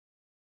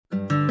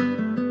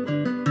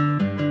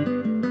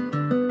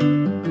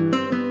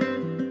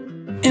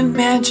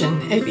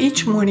Imagine if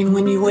each morning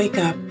when you wake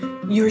up,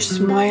 you're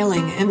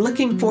smiling and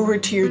looking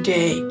forward to your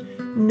day,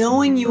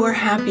 knowing you are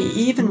happy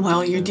even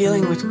while you're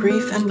dealing with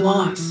grief and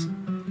loss.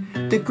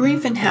 The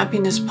Grief and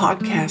Happiness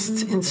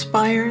podcast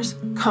inspires,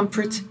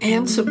 comforts,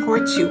 and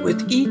supports you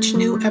with each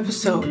new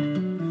episode.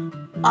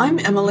 I'm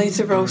Emily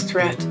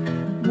Thoreau-Threat,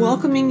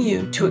 welcoming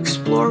you to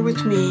explore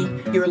with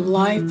me your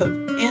life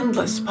of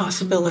endless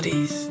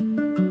possibilities.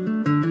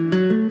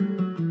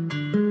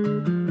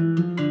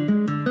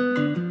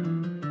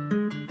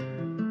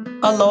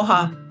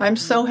 Aloha. I'm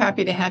so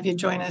happy to have you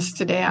join us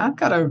today. I've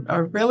got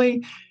a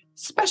really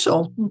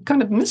special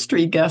kind of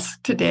mystery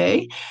guest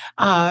today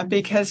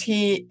because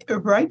he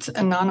writes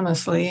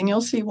anonymously, and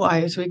you'll see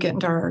why as we get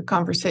into our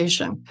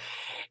conversation.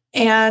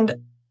 And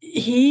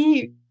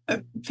he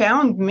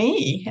found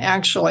me,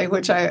 actually,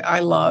 which I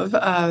love,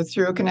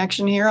 through a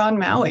connection here on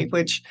Maui,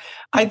 which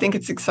I think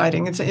it's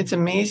exciting. It's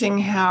amazing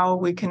how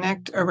we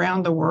connect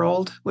around the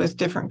world with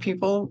different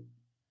people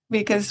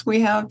because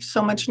we have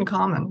so much in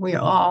common. We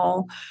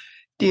all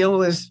deal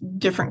with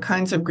different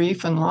kinds of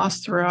grief and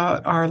loss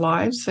throughout our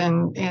lives,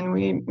 and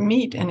we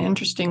meet in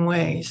interesting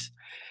ways.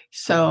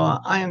 So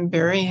I am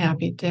very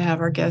happy to have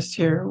our guest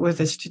here with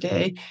us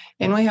today,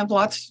 and we have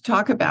lots to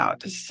talk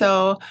about.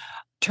 So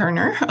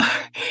Turner,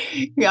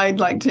 I'd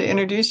like to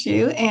introduce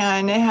you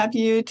and have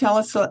you tell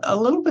us a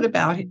little bit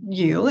about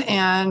you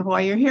and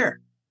why you're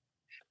here.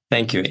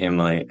 Thank you,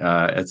 Emily.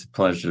 It's a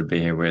pleasure to be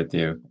here with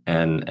you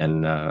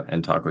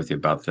and talk with you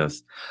about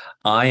this.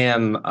 I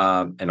am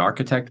an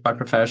architect by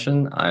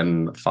profession.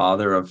 I'm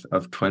father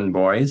of twin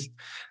boys,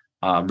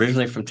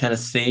 originally from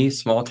Tennessee,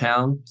 small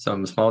town. So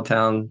I'm a small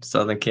town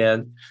Southern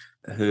kid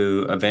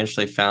who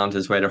eventually found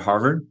his way to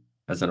Harvard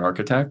as an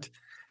architect.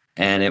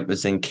 And it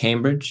was in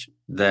Cambridge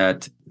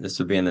that this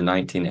would be in the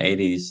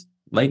 1980s,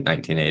 late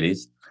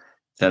 1980s,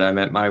 that I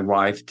met my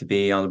wife to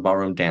be on the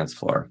ballroom dance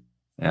floor.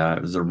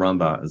 It was a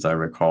rumba, as I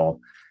recall.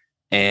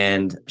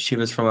 And she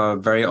was from a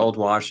very old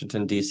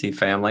Washington, D.C.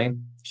 family.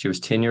 She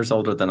was 10 years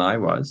older than I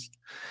was.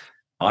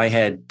 I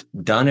had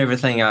done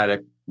everything I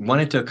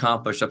wanted to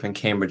accomplish up in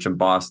Cambridge and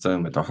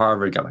Boston, went to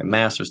Harvard, got my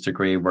master's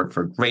degree, worked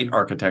for great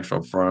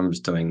architectural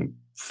firms doing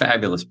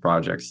fabulous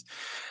projects.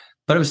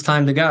 But it was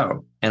time to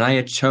go. And I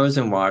had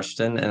chosen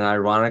Washington. And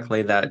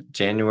ironically, that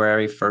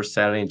January, first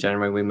Saturday in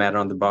January, we met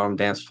on the ballroom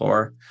dance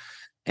floor.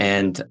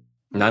 And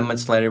 9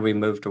 months later, we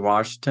moved to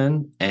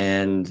Washington,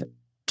 and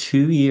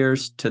 2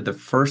 years to the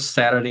first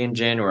Saturday in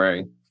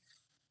January,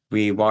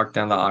 we walked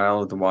down the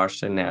aisle of the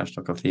Washington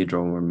National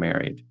Cathedral and were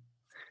married.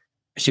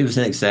 She was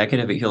an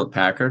executive at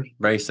Hewlett-Packard,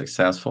 very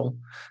successful.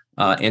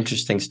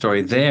 Interesting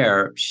story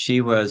there.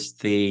 She was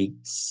the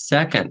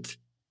second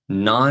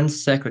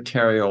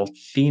non-secretarial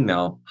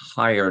female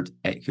hired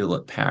at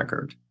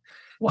Hewlett-Packard.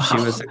 Wow. She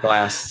was a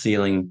glass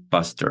ceiling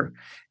buster.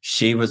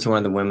 She was one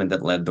of the women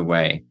that led the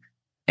way.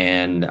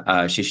 And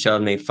she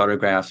showed me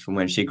photographs from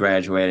when she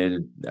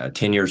graduated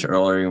 10 years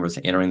earlier and was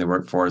entering the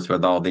workforce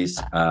with all these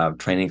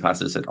training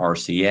classes at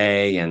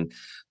RCA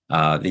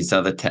and these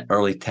other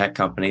early tech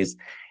companies.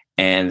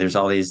 And there's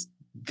all these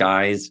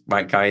guys,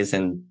 white guys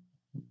in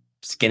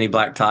skinny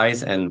black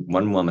ties and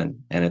one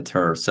woman, and it's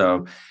her.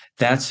 So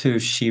that's who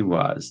she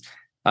was.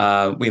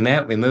 We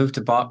met, we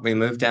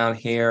moved down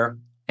here,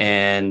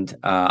 and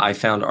I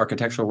found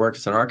architectural work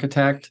as an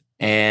architect.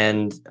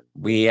 And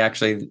we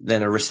actually,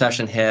 then a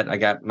recession hit. I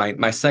got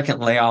my second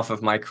layoff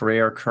of my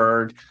career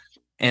occurred.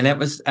 And that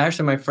was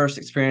actually my first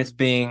experience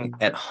being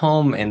at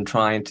home and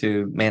trying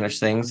to manage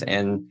things.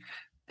 And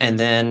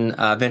then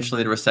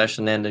eventually the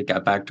recession ended,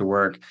 got back to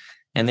work.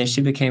 And then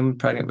she became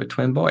pregnant with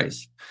twin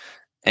boys.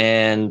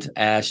 And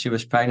as she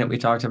was pregnant, we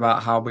talked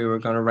about how we were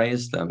going to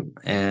raise them.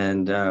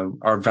 And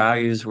our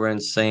values were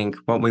in sync,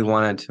 what we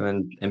wanted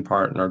to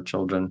impart in our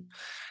children.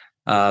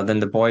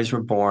 Then the boys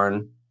were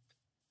born.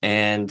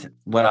 And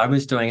what I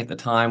was doing at the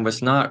time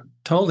was not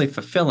totally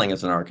fulfilling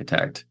as an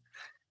architect.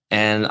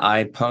 And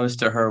I posed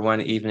to her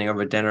one evening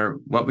over dinner,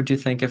 what would you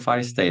think if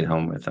I stayed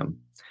home with them?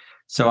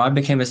 So I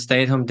became a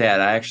stay-at-home dad.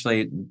 I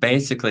actually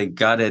basically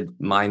gutted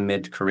my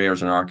mid-career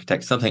as an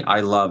architect, something I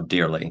love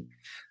dearly.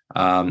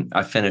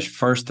 I finished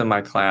first in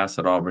my class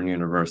at Auburn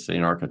University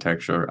in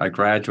architecture. I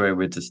graduated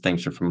with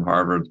distinction from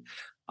Harvard.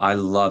 I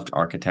loved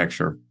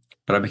architecture,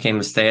 but I became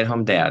a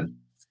stay-at-home dad.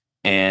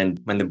 And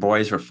when the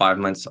boys were 5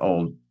 months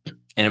old,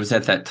 and it was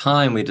at that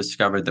time we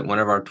discovered that one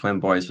of our twin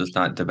boys was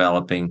not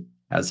developing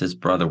as his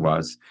brother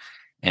was.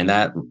 And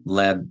that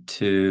led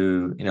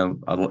to,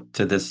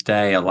 to this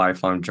day, a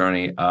lifelong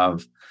journey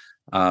of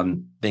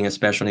being a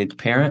special needs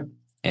parent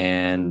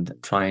and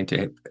trying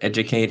to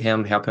educate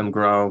him, help him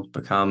grow,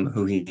 become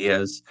who he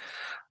is.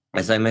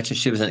 As I mentioned,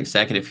 she was an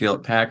executive at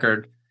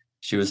Hewlett-Packard.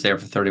 She was there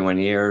for 31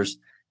 years.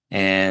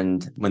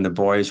 And when the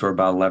boys were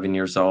about 11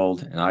 years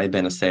old, and I had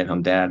been a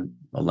stay-at-home dad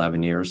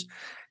 11 years,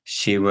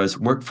 she was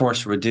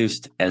workforce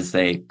reduced, as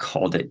they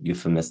called it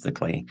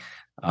euphemistically,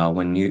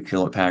 when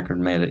Hewlett-Packard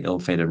made an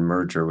ill-fated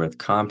merger with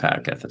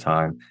Compaq at the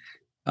time.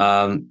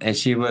 And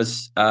she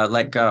was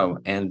let go.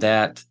 And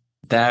that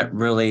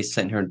really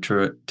sent her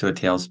to a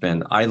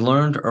tailspin. I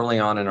learned early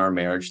on in our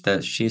marriage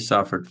that she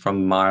suffered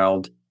from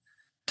mild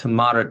to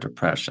moderate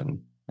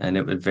depression, and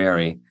it would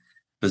vary. It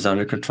was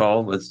under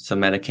control with some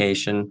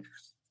medication.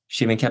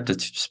 She even kept a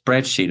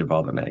spreadsheet of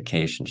all the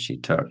medications she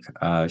took.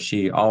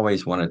 She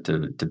always wanted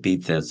to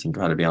beat this and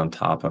try to be on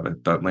top of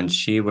it. But when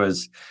she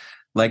was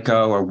let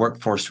go or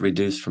workforce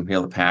reduced from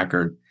Hewlett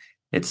Packard,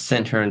 it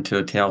sent her into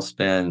a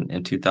tailspin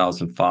in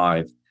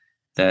 2005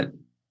 that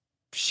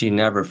she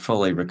never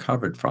fully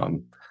recovered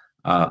from.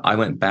 I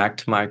went back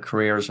to my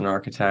career as an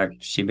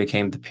architect. She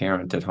became the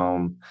parent at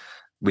home.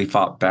 We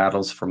fought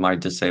battles for my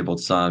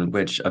disabled son,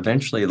 which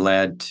eventually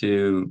led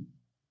to,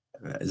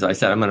 as I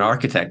said, I'm an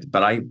architect,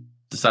 but I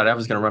decided I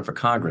was going to run for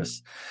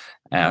Congress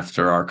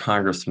after our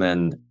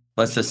congressman,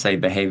 let's just say,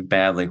 behaved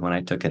badly when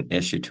I took an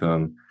issue to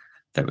him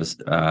that was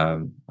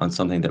on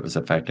something that was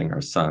affecting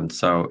our son.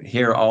 So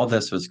here, all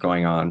this was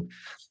going on.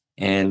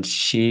 And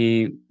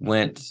she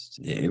went,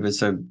 it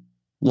was a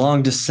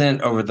long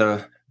descent over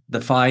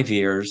the 5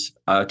 years,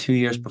 2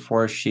 years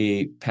before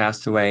she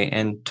passed away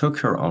and took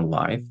her own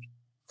life.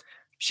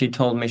 She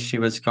told me she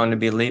was going to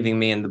be leaving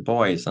me and the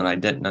boys, and I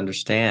didn't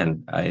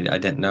understand. I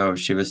didn't know if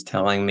she was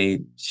telling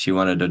me she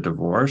wanted a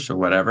divorce or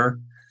whatever.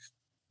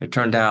 It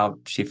turned out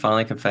she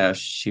finally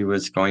confessed she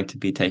was going to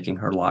be taking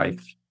her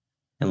life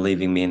and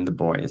leaving me and the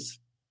boys.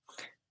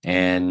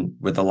 And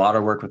with a lot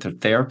of work with her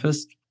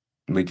therapist,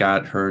 we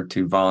got her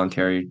to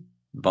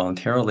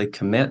voluntarily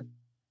commit.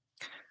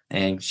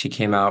 And she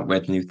came out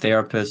with new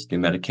therapists, new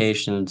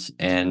medications,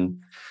 and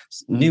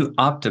new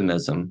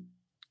optimism.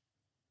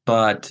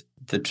 But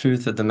the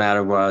truth of the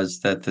matter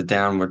was that the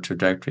downward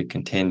trajectory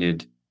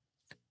continued.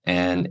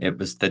 And it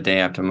was the day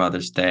after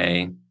Mother's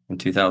Day in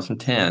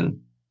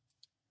 2010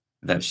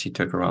 that she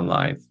took her own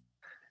life.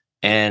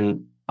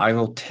 And I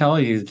will tell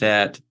you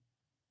that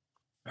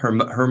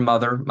her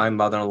mother, my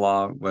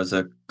mother-in-law, was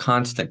a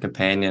constant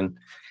companion.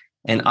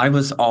 And I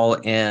was all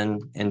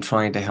in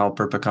trying to help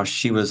her because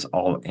she was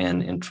all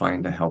in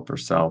trying to help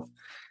herself.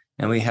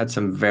 And we had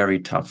some very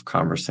tough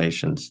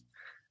conversations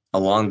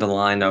along the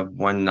line of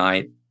one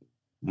night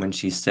when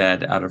she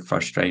said, out of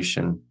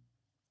frustration,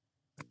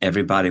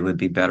 everybody would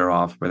be better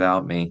off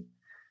without me.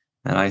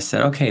 And I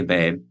said, okay,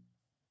 babe,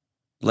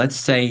 let's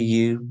say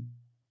you,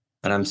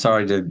 and I'm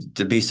sorry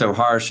to be so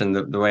harsh in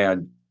the way I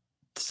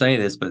say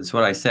this, but it's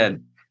what I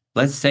said.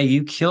 Let's say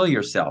you kill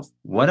yourself.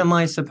 What am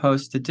I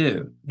supposed to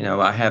do? You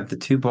know, I have the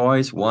 2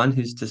 boys, one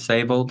who's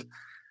disabled.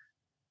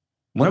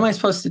 What am I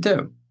supposed to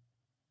do?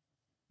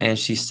 And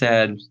she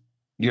said,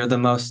 you're the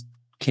most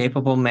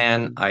capable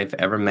man I've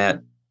ever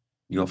met.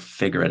 You'll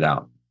figure it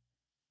out.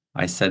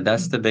 I said,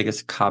 that's the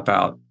biggest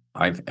cop-out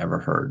I've ever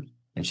heard.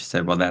 And she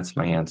said, well, that's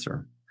my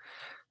answer.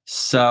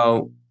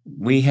 So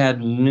we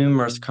had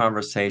numerous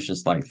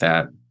conversations like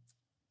that,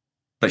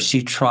 but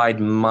she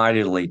tried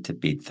mightily to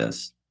beat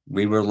this.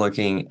 We were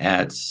looking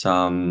at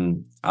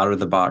some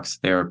out-of-the-box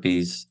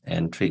therapies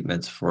and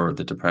treatments for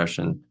the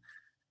depression.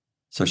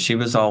 So she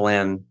was all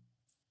in.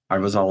 I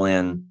was all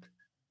in.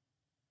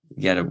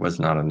 Yet it was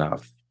not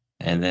enough.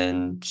 And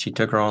then she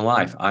took her own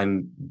life.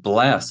 I'm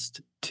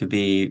blessed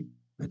to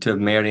have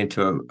married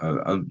into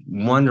a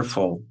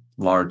wonderful,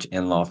 large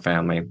in-law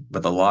family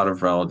with a lot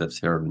of relatives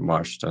here in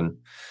Washington.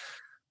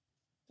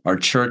 Our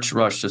church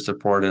rushed to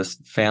support us.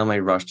 Family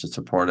rushed to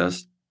support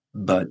us.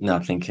 But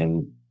nothing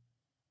can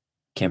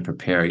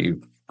prepare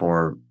you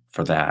for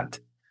that.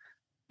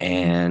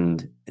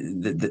 And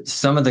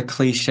some of the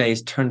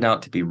cliches turned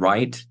out to be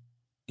right,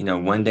 you know,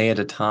 one day at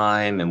a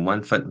time and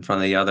one foot in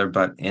front of the other.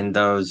 But in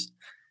those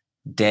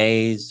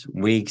days,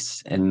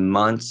 weeks, and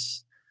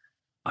months,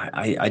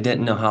 I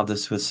didn't know how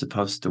this was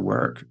supposed to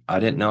work. I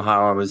didn't know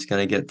how I was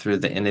going to get through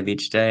the end of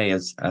each day.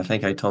 As I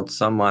think I told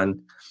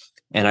someone,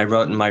 and I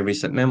wrote in my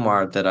recent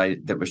memoir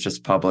that was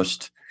just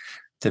published,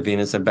 To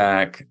Venus and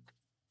Back,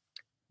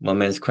 One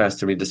Man's Quest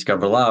to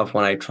Rediscover Love.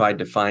 When I tried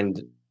to find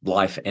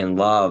life and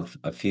love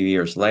a few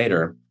years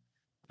later,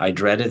 I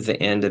dreaded the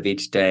end of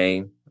each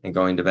day and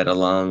going to bed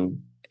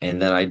alone.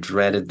 And then I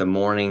dreaded the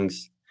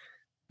mornings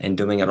and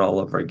doing it all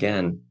over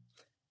again.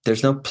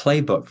 There's no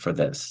playbook for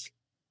this.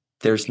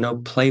 There's no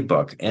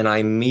playbook. And I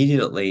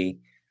immediately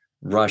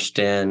rushed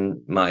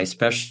in. My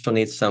special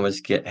needs son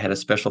had a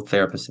special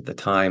therapist at the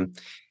time.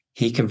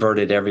 He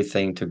converted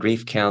everything to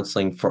grief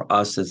counseling for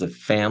us as a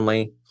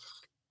family.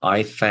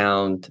 I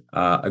found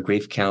a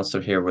grief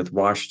counselor here with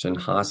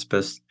Washington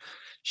Hospice.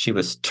 She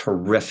was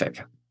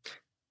terrific,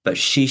 but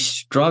she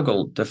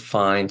struggled to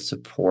find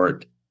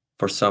support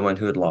for someone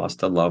who had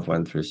lost a loved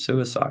one through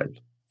suicide.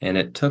 And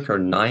it took her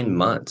 9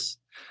 months.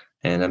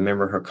 And I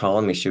remember her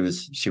calling me. She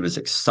was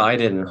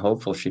excited and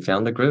hopeful. She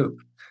found a group.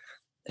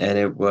 And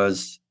it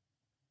was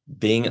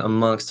being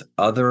amongst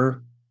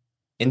other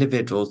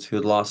individuals who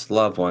had lost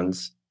loved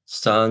ones,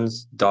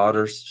 sons,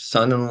 daughters,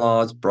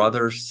 son-in-laws,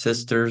 brothers,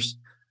 sisters,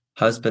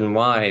 husband,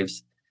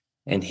 wives,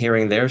 and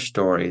hearing their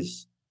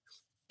stories.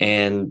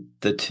 And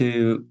the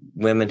 2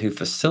 women who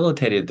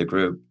facilitated the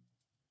group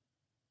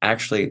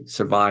actually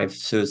survived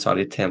suicide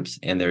attempts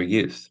in their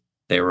youth.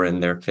 They were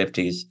in their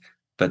 50s,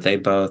 but they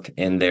both,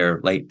 in their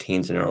late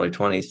teens and early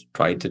 20s,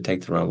 tried to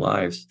take their own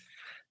lives.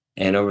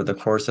 And over the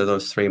course of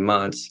those 3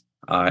 months,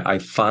 I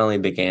finally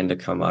began to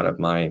come out of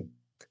my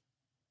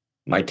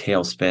my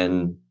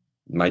tailspin,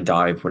 my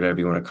dive, whatever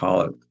you want to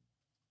call it.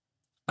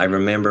 I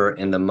remember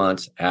in the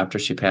months after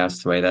she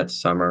passed away that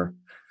summer,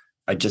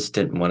 I just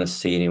didn't want to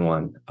see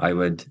anyone.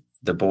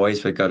 The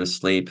boys would go to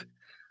sleep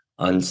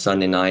on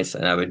Sunday nights,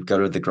 and I would go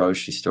to the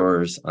grocery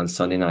stores on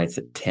Sunday nights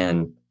at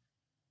 10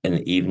 in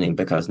the evening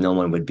because no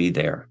one would be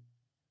there.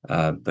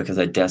 Because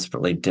I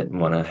desperately didn't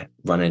want to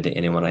run into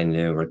anyone I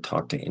knew or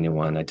talk to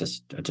anyone. I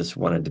just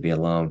wanted to be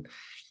alone.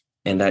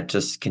 And that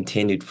just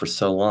continued for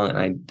so long.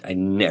 And I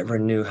never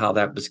knew how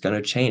that was going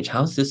to change.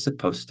 How's this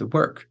supposed to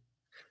work?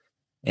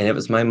 And it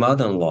was my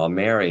mother-in-law,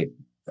 Mary,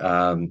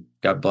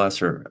 God bless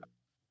her.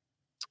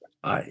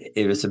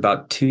 It was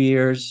about 2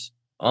 years,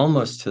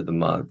 almost to the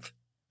month.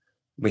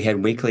 We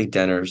had weekly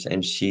dinners,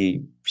 and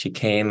she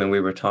came and we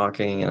were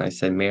talking, and I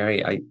said,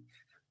 Mary,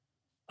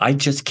 I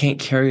just can't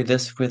carry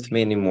this with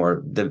me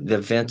anymore. The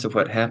events of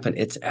what happened,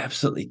 it's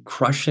absolutely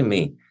crushing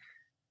me.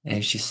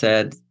 And she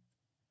said,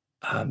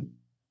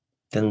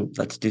 then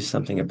let's do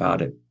something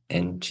about it.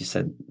 And she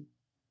said,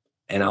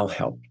 and I'll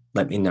help.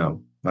 Let me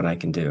know what I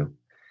can do.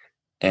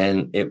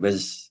 And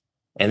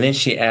then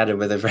she added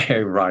with a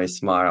very wry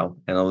smile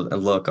and a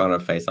look on her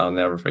face I'll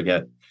never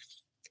forget.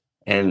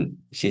 And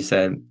she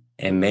said,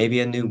 and maybe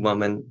a new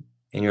woman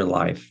in your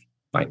life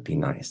might be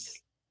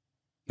nice.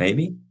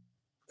 Maybe?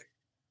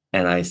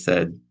 And I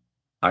said,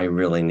 I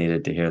really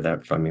needed to hear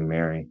that from you,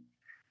 Mary.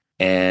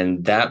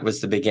 And that was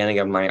the beginning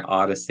of my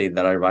odyssey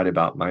that I write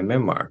about, my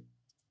memoir,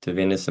 To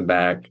Venus and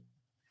Back,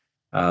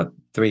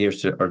 3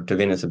 years to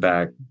Venus and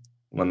Back,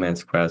 One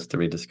Man's Quest to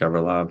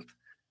Rediscover Love.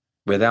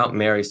 Without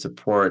Mary's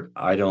support,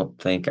 I don't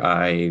think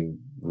I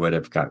would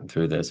have gotten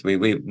through this.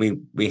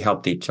 We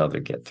helped each other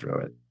get through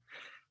it.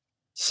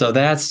 So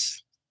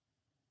that's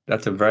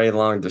a very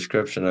long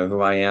description of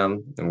who I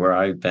am and where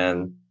I've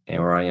been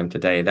and where I am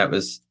today.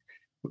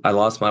 I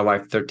lost my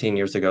wife 13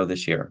 years ago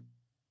this year,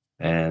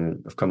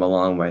 and I've come a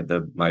long way.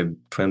 My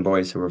twin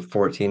boys, who were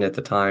 14 at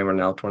the time, are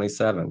now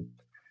 27,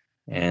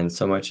 and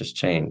so much has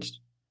changed.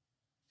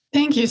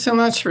 Thank you so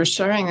much for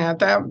sharing that.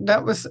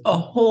 That was a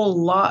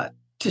whole lot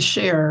to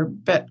share,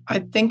 but I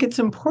think it's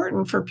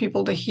important for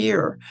people to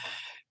hear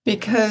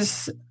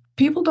because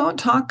people don't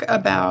talk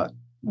about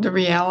the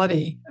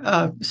reality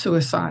of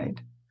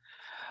suicide.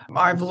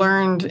 I've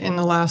learned in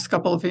the last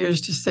couple of years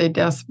to say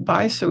death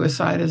by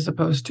suicide as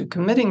opposed to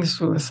committing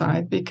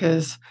suicide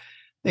because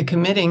the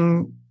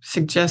committing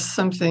suggests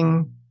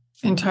something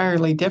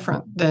entirely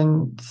different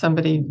than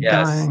somebody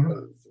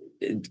dying.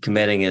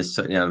 Committing is,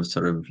 sort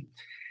of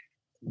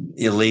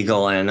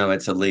illegal. And I know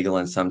it's illegal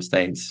in some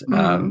states,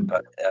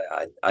 but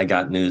I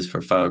got news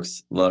for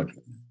folks. Look,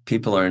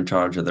 people are in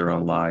charge of their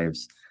own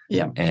lives.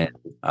 Yeah.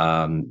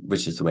 And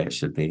which is the way it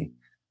should be.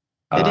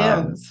 It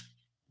is.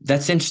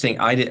 That's interesting.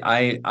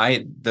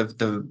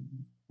 The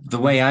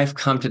way I've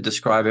come to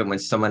describe it when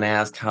someone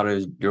asks, how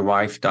did your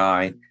wife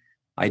die?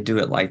 I do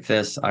it like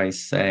this. I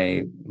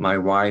say, my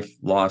wife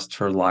lost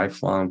her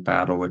lifelong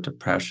battle with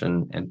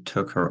depression and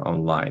took her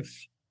own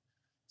life.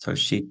 So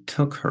she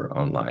took her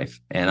own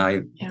life.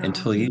 And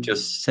until you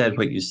just said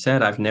what you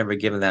said, I've never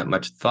given that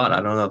much thought.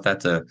 I don't know if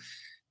that's a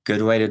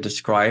good way to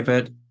describe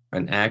it,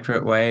 an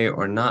accurate way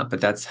or not,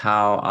 but that's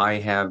how I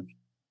have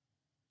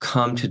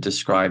come to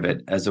describe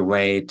it, as a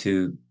way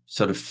to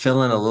sort of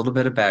fill in a little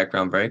bit of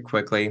background very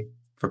quickly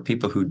for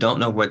people who don't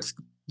know what's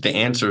the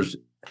answers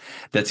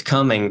that's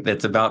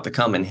about to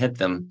come and hit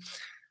them.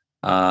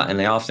 And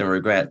they often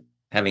regret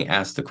having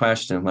asked the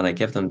question when I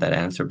give them that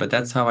answer, but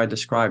that's how I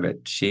describe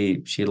it.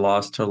 She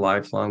lost her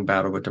lifelong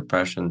battle with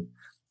depression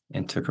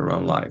and took her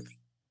own life.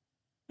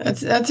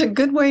 That's a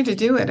good way to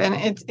do it.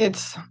 And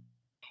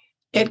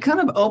it kind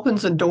of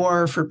opens a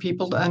door for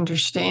people to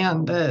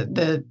understand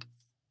that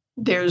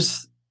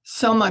there's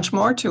so much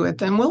more to it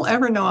than we'll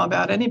ever know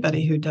about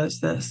anybody who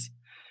does this.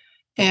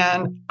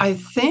 And I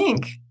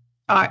think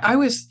I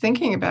was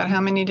thinking about how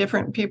many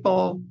different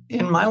people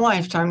in my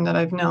lifetime that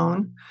I've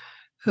known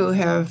who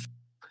have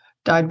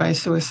died by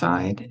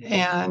suicide.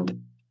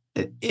 And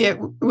it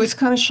was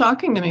kind of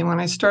shocking to me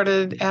when I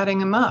started adding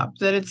them up,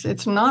 that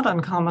it's not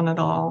uncommon at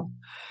all.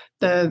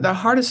 The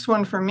hardest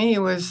one for me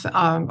was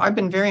I've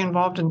been very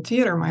involved in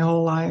theater my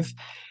whole life,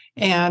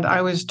 and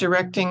I was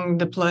directing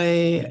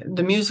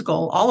the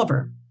musical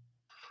Oliver.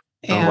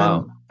 And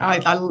wow. I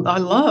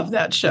love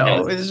that show. Yes,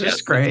 it was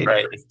just great.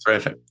 It's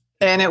terrific.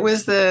 And it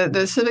was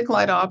the Civic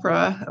Light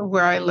Opera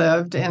where I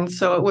lived. And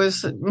so it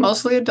was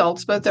mostly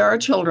adults, but there are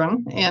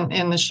children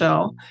in the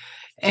show.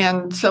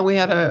 And so we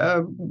had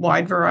a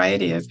wide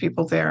variety of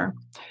people there.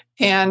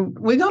 And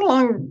we got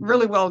along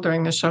really well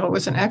during the show. It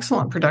was an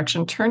excellent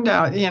production. Turned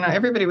out,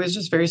 everybody was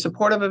just very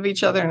supportive of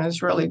each other, and it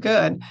was really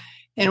good.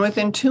 And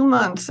within 2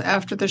 months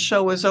after the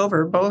show was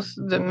over, both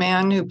the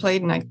man who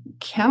played, and I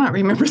cannot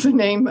remember the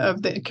name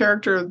of the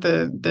character of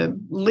the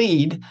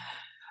lead,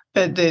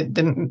 but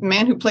the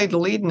man who played the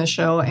lead in the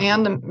show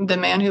and the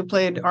man who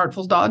played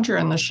Artful Dodger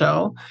in the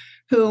show,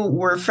 who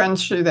were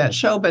friends through that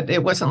show, but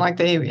it wasn't like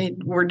they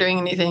were doing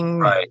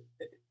anything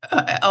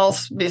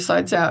else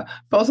besides that.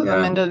 Both of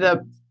them ended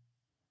up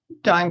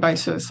dying by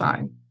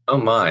suicide. Oh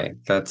my,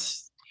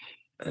 that's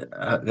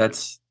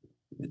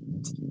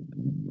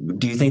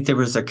Do you think there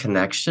was a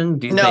connection?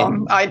 Do you think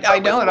No, I was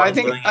don't. one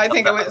doing I it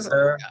think for it the was.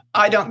 other?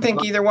 I don't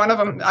think either one of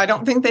them. I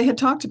don't think they had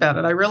talked about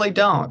it. I really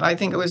don't. I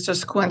think it was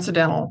just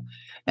coincidental,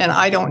 and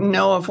I don't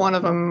know if one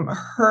of them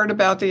heard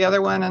about the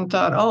other one and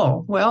thought,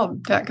 "Oh, well,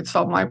 that could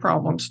solve my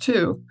problems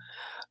too."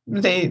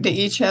 They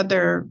each had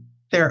their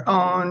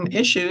own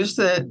issues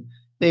that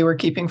they were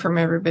keeping from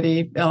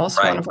everybody else.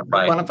 Right,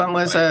 right, One of them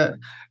was right.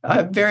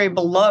 a very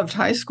beloved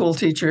high school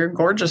teacher,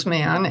 gorgeous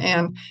man,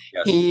 and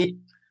Yes. he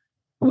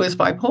was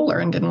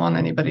bipolar and didn't want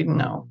anybody to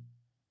know.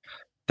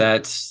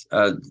 That's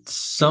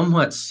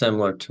somewhat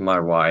similar to my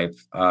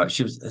wife.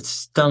 She was a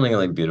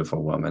stunningly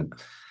beautiful woman,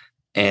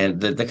 and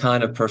the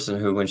kind of person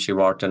who, when she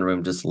walked in the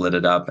room, just lit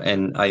it up.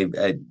 And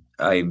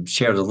I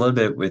shared a little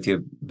bit with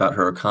you about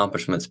her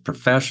accomplishments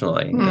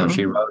professionally. You know,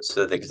 she Mm. rose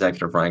to the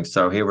executive rank.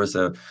 So here was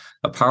a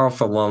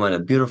powerful woman, a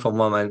beautiful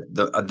woman,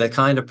 the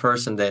kind of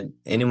person that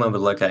anyone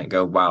would look at and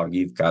go, "Wow,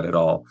 you've got it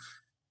all."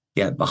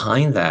 Yet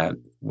behind that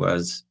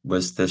was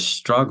this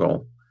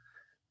struggle,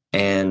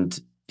 and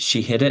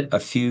she hit it. A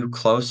few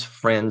close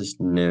friends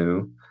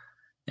knew,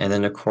 and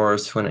then of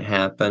course when it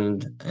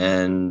happened,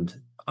 and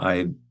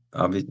I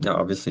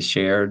obviously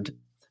shared,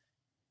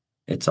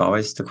 it's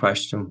always the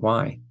question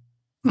why.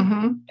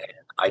 Hmm.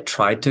 I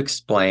tried to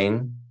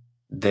explain.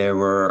 There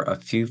were a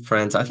few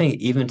friends, I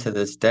think even to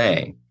this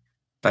day.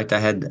 In fact, I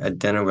had a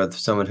dinner with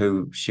someone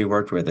who she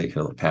worked with at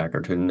Hewlett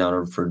Packard, who'd known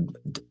her for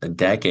a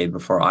decade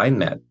before I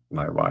met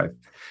my wife.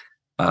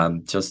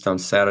 Just on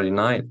Saturday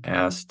night,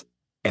 asked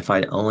if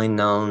I'd only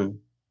known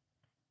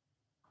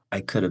I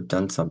could have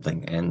done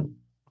something. And,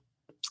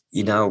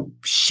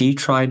 she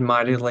tried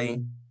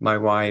mightily, my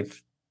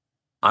wife.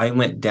 I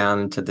went down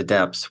into the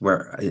depths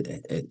where,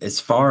 as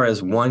far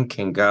as one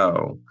can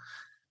go,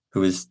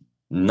 who is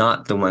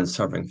not the one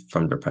suffering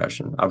from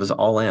depression. I was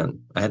all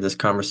in. I had this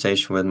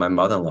conversation with my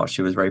mother-in-law.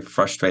 She was very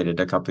frustrated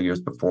a couple of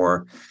years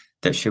before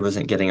that she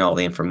wasn't getting all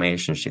the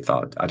information she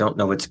thought. I don't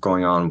know what's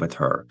going on with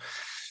her.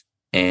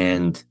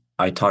 And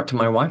I talked to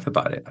my wife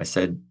about it. I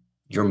said,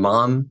 your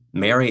mom,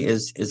 Mary,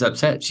 is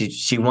upset.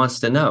 She wants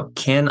to know,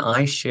 can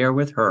I share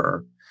with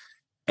her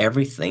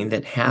everything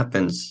that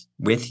happens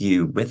with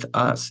you, with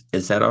us?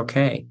 Is that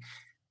okay?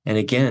 And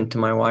again, to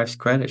my wife's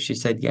credit, she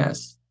said,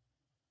 yes,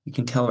 you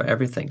can tell her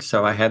everything.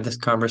 So I had this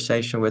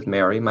conversation with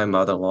Mary, my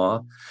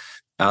mother-in-law,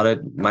 out at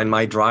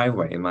my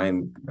driveway, my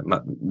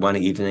one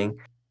evening.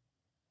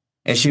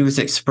 And she was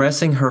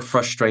expressing her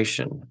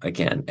frustration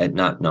again at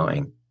not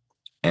knowing.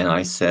 And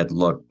I said,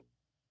 look,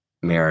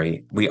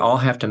 Mary, we all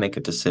have to make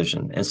a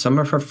decision. And some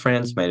of her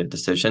friends made a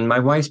decision. My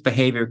wife's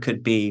behavior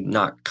could be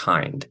not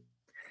kind.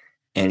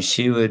 And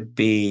she would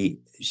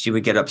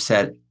get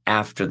upset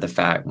after the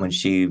fact when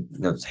she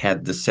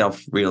had the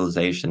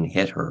self-realization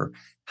hit her,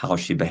 how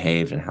she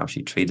behaved and how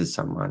she treated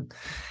someone.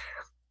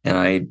 And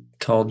I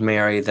told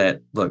Mary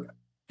that, look,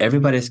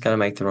 everybody's got to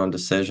make their own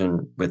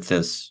decision with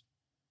this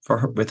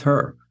with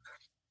her.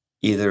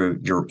 Either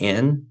you're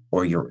in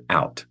or you're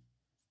out.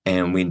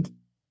 And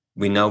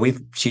we know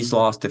she's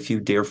lost a few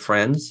dear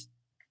friends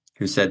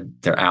who said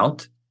they're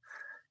out.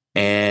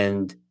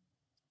 And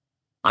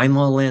I'm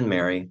all in,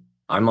 Mary.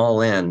 I'm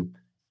all in.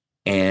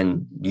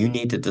 And you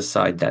need to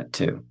decide that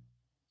too.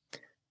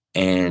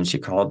 And she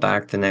called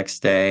back the next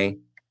day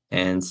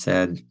and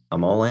said,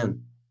 I'm all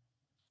in.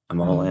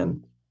 I'm all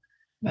in.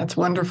 That's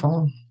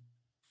wonderful.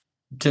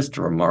 Just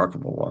a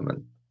remarkable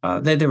woman.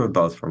 They were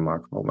both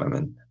remarkable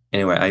women.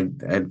 Anyway, I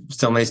have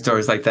so many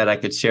stories like that I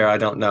could share. I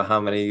don't know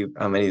how many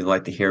you'd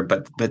like to hear,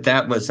 but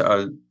that was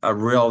a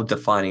real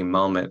defining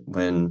moment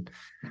when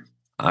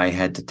I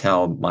had to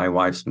tell my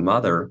wife's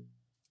mother,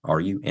 are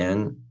you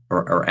in?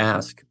 Or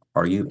ask,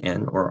 are you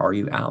in or are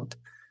you out?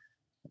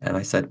 And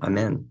I said, I'm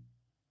in.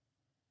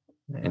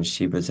 And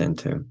she was in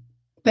too.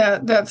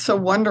 That's so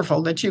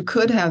wonderful that you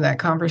could have that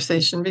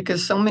conversation,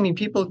 because so many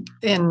people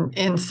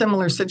in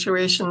similar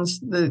situations,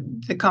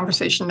 the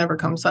conversation never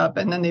comes up,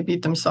 and then they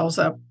beat themselves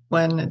up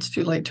when it's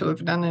too late to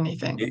have done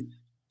anything.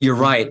 You're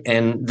right.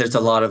 And there's a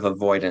lot of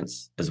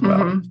avoidance as well.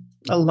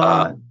 Mm-hmm. A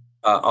lot.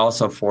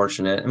 Also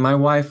fortunate. And my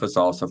wife was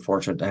also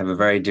fortunate to have a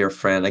very dear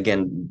friend.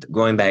 Again,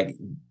 going back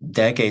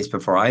decades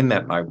before I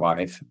met my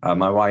wife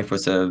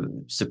was a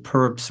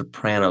superb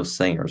soprano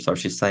singer. So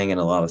she sang in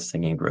a lot of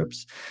singing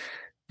groups.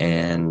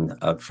 And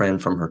a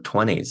friend from her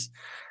 20s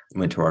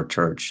went to our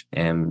church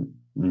and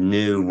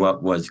knew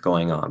what was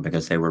going on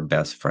because they were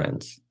best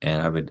friends.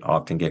 And I would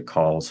often get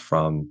calls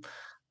from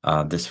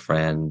this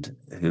friend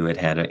who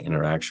had an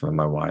interaction with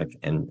my wife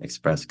and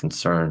expressed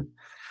concern.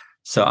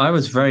 So I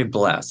was very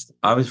blessed.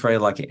 I was very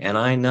lucky. And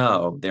I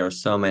know there are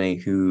so many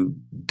who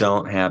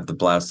don't have the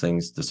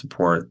blessings, the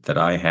support that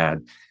I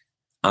had.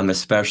 I'm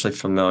especially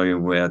familiar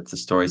with the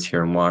stories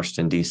here in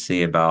Washington,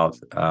 D.C. about,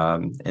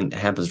 and it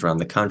happens around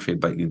the country,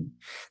 but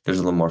there's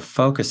a little more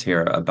focus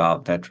here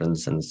about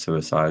veterans and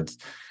suicides.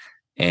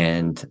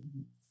 And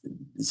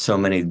so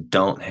many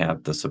don't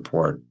have the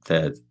support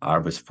that I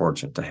was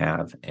fortunate to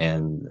have.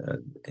 And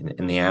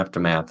in the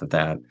aftermath of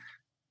that,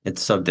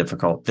 it's so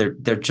difficult.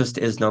 There just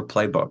is no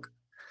playbook.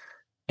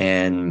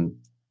 And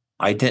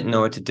I didn't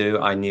know what to do.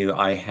 I knew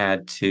I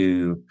had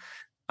to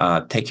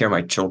take care of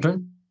my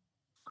children.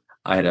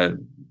 I had a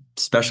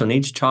special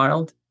needs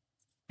child,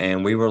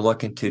 and we were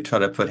looking to try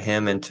to put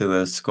him into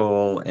a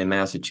school in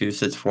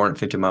Massachusetts,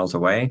 450 miles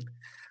away.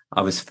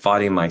 I was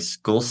fighting my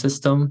school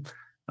system.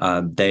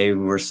 They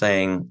were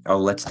saying, "Oh,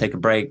 let's take a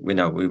break. We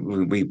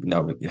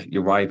no,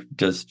 your wife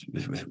just,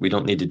 we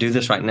don't need to do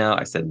this right now."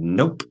 I said,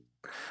 "Nope.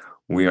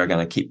 We are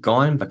going to keep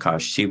going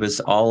because she was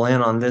all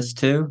in on this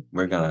too.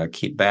 We're going to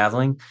keep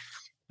battling."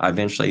 I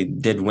eventually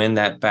did win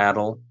that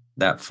battle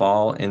that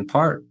fall, in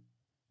part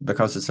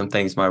because of some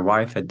things my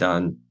wife had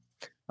done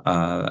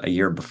a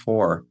year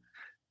before.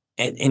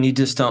 And you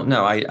just don't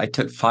know. I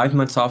took 5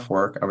 months off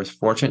work. I was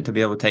fortunate to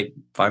be able to take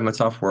 5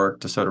 months off work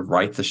to sort of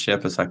right the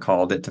ship, as I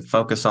called it, to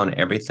focus on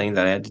everything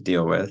that I had to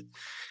deal with.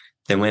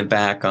 Then went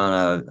back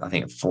on I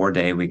think, a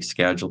 4-day week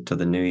schedule to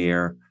the new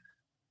year.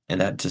 And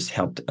that just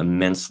helped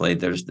immensely.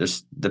 There's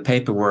the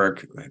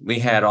paperwork. We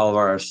had all of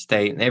our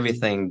estate and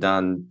everything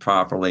done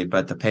properly,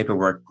 but the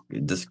paperwork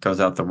just goes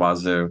out the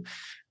wazoo.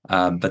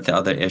 But the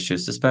other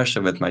issues,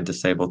 especially with my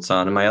disabled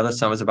son, and my other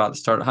son was about to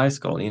start high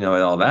school, you know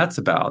what all that's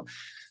about.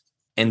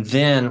 And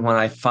then when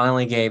I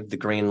finally gave the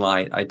green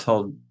light, I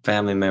told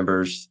family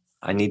members,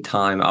 I need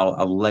time.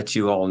 I'll let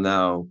you all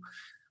know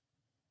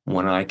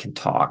when I can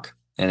talk.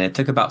 And it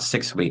took about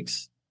 6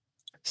 weeks.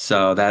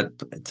 So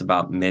it's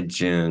about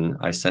mid-June.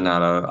 I sent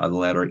out a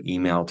letter,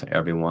 email to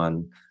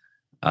everyone.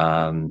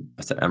 I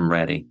said, I'm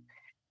ready.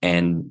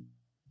 And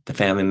the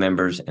family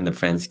members and the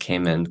friends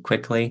came in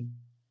quickly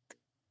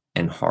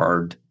and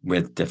hard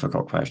with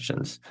difficult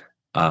questions.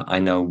 I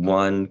know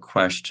one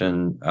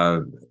question,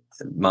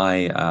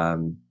 my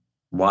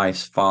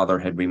wife's father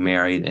had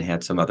remarried and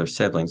had some other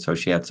siblings. So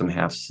she had some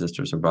half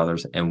sisters and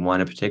brothers. And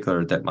one in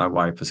particular that my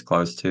wife was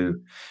close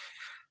to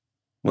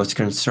was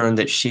concerned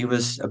that she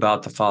was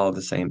about to follow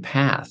the same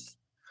path.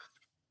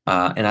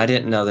 And I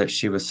didn't know that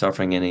she was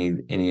suffering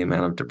any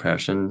amount of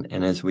depression.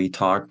 And as we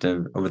talked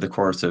over the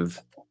course of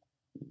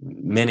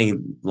many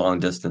long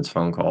distance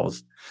phone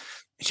calls,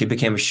 she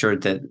became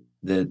assured that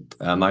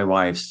my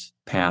wife's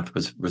path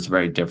was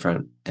very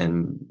different,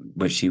 and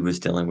what she was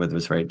dealing with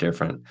was very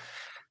different.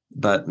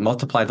 But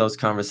multiply those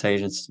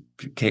conversations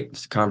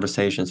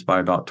by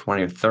about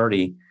 20 or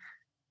 30,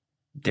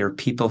 there are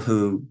people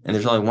who, and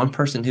there's only one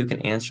person who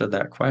can answer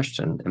that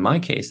question. In my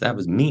case, that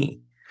was me.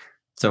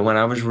 So when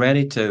I was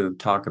ready to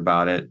talk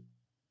about it,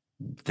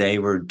 they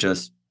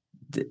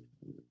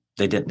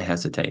didn't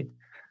hesitate.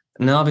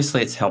 And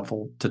obviously it's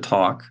helpful to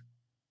talk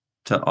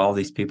to all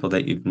these people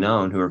that you've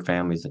known who are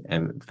families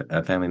and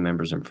family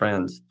members and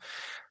friends.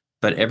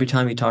 But every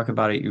time you talk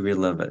about it, you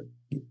relive it.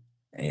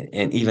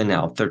 And even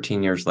now,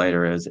 13 years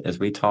later, as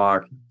we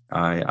talk,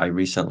 I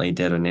recently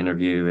did an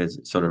interview as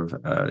sort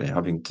of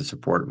helping to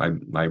support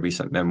my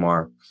recent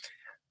memoir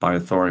by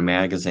Authority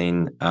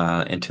magazine.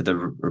 And to the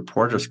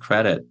reporter's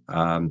credit,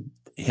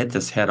 hit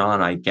this head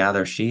on. I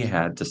gather she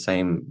had the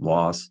same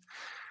loss.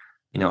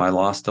 You know, I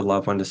lost a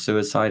loved one to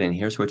suicide, and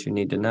here's what you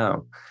need to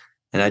know.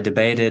 And I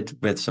debated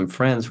with some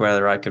friends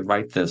whether I could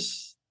write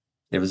this.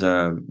 It was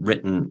a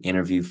written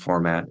interview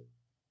format.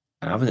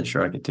 I wasn't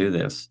sure I could do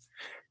this.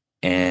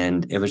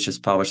 And it was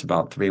just published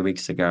about 3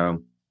 weeks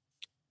ago.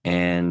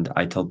 And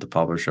I told the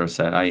publisher, I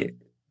said,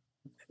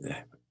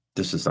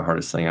 this is the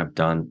hardest thing I've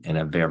done in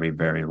a very,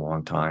 very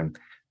long time,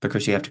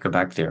 because you have to go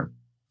back there.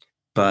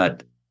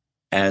 But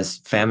as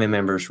family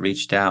members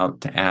reached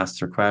out to ask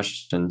their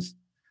questions,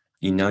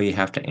 you know you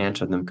have to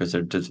answer them, because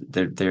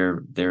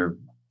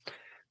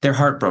they're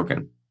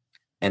heartbroken,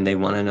 and they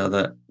want to know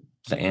the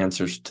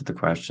answers to the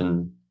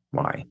question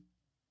why.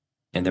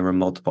 And there were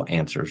multiple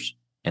answers,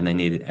 and they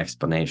needed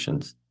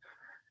explanations.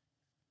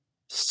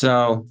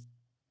 So,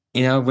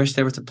 you know, I wish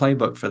there was a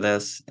playbook for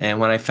this. And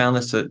when I found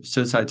this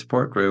suicide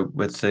support group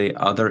with the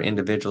other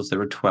individuals, there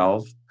were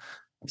 12,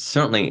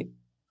 certainly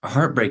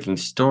heartbreaking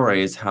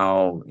stories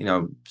how, you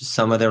know,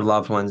 some of their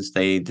loved ones,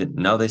 they didn't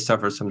know they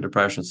suffered some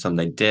depression, some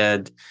they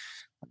did,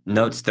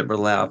 notes that were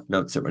left,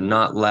 notes that were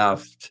not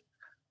left.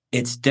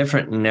 It's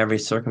different in every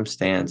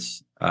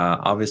circumstance.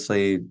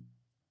 Obviously,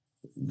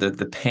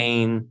 the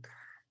pain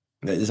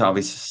is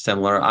obviously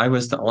similar. I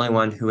was the only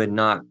one who had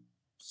not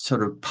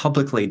sort of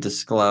publicly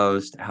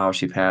disclosed how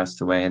she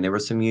passed away. And there were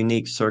some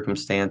unique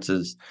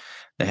circumstances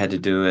that had to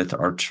do with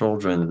our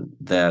children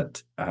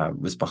that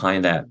was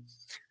behind that.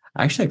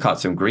 I actually caught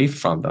some grief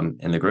from them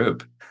in the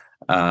group.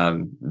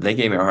 They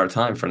gave me a hard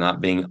time for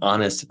not being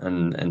honest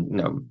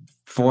and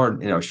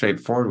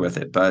straightforward with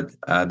it. But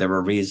there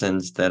were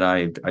reasons that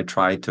I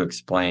tried to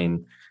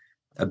explain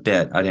a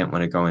bit. I didn't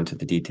want to go into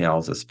the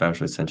details,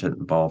 especially since it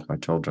involved my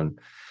children.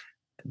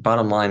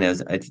 Bottom line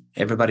is,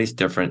 everybody's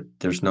different.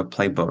 There's no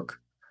playbook,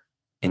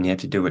 and you have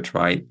to do what's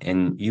right,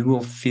 and you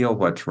will feel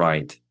what's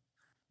right.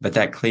 But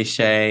that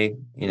cliche,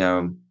 you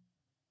know,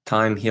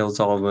 time heals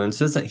all wounds,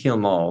 doesn't heal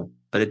them all,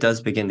 but it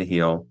does begin to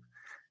heal.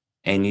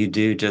 And you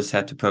do just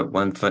have to put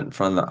one foot in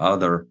front of the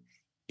other,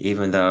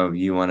 even though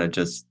you want to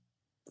just,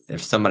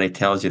 if somebody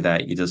tells you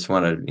that, you just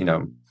want to, you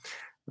know,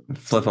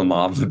 flip them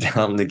off and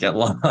tell them to get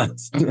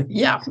lost.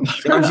 Yeah.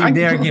 Don't you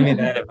dare give me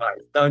that advice.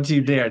 Don't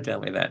you dare tell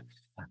me that.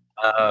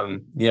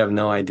 You have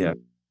no idea.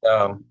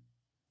 So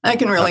I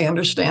can really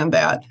understand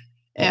that.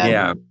 And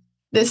yeah,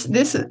 this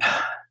is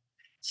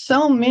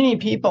so many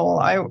people.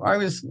 I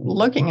was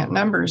looking at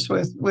numbers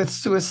with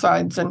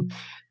suicides, and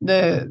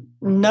the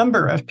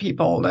number of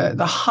people,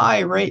 the high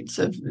rates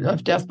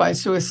of death by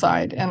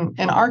suicide, and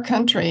in our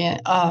country,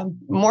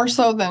 more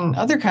so than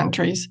other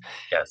countries.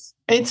 yes,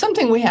 It's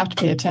something we have to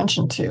pay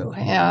attention to,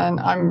 and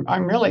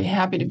I'm really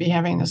happy to be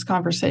having this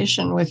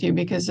conversation with you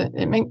because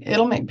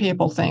it'll make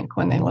people think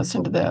when they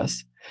listen to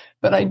this.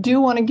 But I do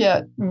want to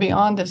get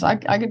beyond this. I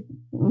could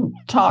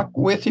talk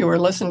with you or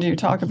listen to you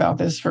talk about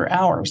this for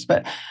hours,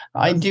 but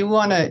I do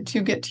want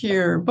to get to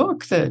your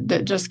book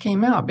that just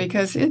came out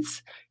because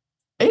it's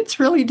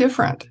really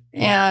different,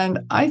 and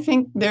I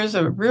think there's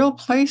a real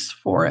place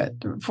for it.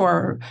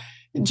 For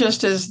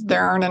just as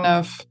there aren't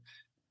enough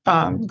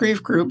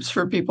grief groups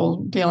for people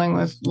dealing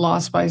with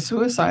loss by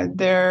suicide,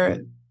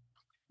 there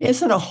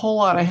isn't a whole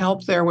lot of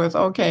help there with,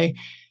 okay,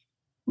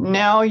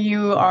 now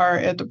you are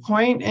at the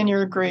point in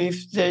your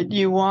grief that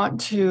you want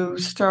to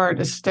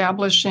start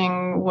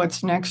establishing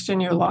what's next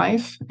in your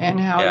life and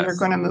how you're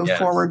going to move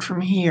forward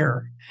from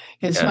here.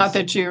 It's not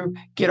that you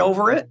get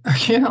over it,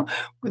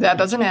 that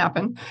doesn't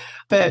happen,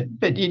 but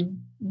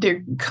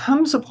there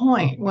comes a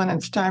point when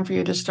it's time for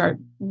you to start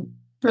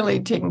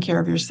really taking care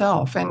of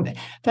yourself. And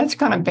that's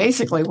kind of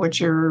basically what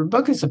your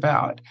book is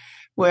about,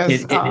 with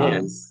it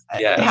is.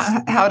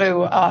 Yes. how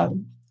to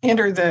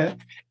enter the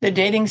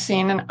dating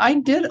scene. And I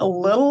did a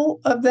little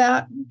of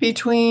that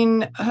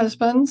between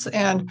husbands,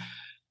 and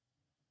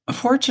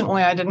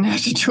fortunately I didn't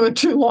have to do it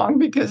too long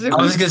because I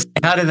was going to say,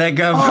 how did that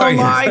go for oh you?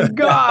 my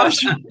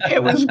gosh,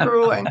 it was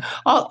grueling.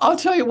 I'll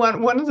tell you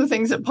one of the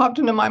things that popped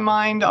into my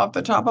mind off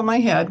the top of my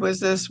head was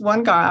this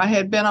one guy. I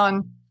had been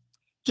on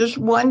just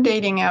one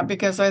dating app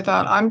because I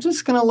thought I'm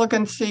just going to look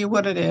and see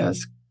what it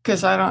is,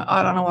 because I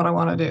don't know what I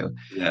want to do.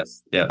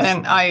 Yes.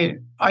 And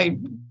I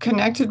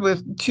connected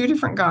with two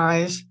different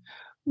guys.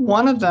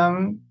 One of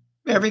them,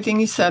 everything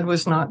he said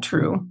was not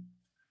true.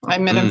 I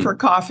met him for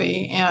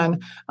coffee,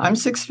 and I'm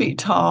 6 feet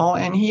tall,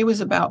 and he was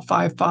about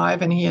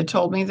 5'5", and he had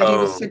told me that he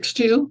was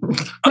 6'2".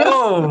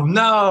 Oh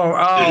no!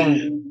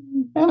 Oh.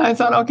 And I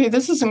thought, okay,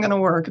 this isn't going to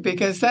work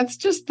because that's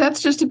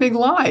just a big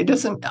lie.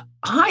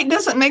 Height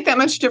doesn't make that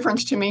much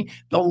difference to me.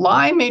 The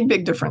lie made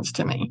big difference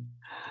to me.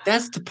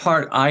 That's the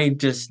part I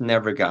just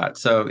never got.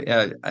 So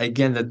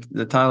again,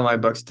 the title of my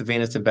book is "To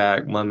Venus and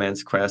Back: One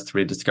Man's Quest to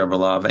Rediscover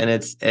Love," and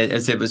it's,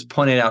 as it was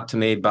pointed out to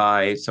me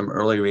by some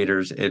early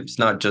readers, it's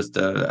not just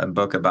a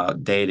book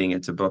about dating;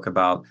 it's a book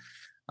about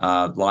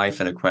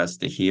life and a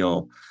quest to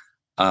heal,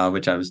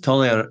 which I was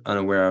totally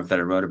unaware of that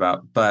I wrote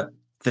about. But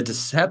the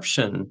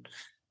deception's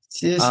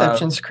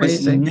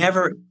crazy. Was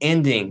never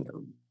ending.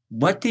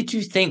 What did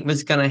you think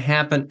was going to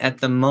happen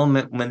at the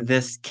moment when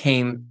this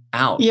came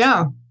out?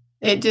 Yeah.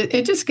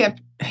 It just kept,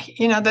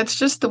 that's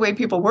just the way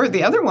people were.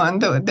 The other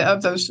one,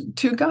 of those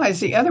two guys,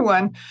 the other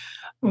one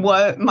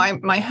was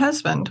my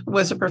husband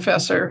was a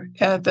professor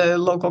at the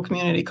local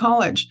community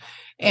college.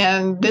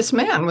 And this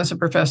man was a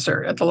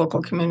professor at the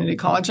local community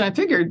college. And I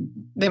figured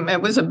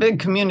it was a big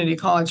community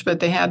college, but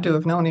they had to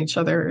have known each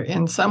other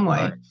in some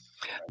way. Right.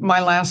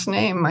 My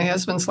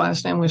husband's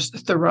last name was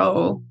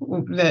Thoreau,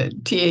 the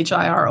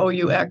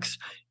Thiroux.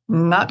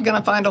 Not going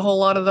to find a whole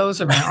lot of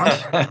those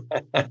around.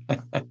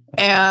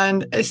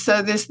 And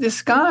so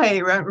this guy,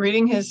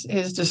 reading his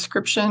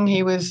description,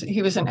 he was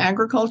in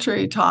agriculture.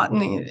 He taught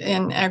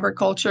in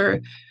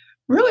agriculture.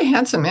 Really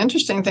had some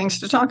interesting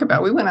things to talk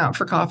about. We went out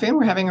for coffee and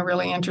we're having a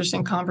really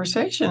interesting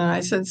conversation. And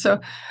I said,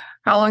 "So,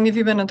 how long have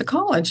you been at the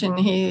college?" And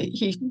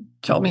he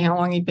told me how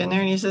long he'd been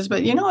there. And he says,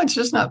 "But it's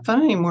just not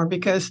fun anymore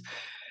because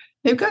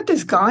they've got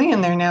this guy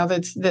in there now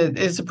that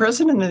is the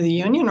president of the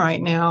union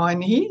right now,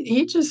 and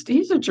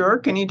he's a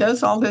jerk, and he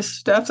does all this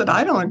stuff that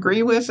I don't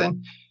agree with."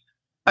 And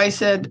I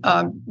said,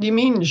 "Do you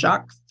mean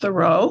Jacques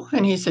Thoreau?"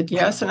 And he said,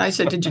 "Yes." And I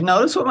said, "Did you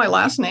notice what my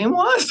last name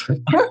was?"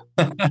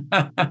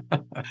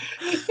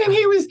 And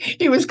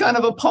he was kind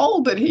of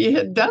appalled that he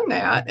had done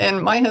that.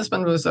 And my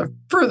husband was the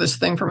furthest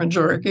thing from a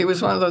jerk. He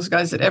was one of those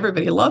guys that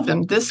everybody loved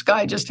him. This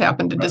guy just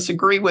happened to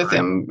disagree with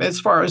him as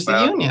far as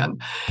the union.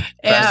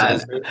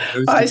 And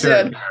I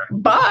said,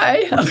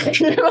 "Bye."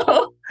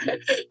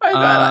 I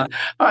thought,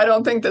 I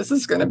don't think this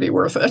is going to be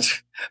worth it.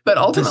 But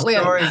ultimately,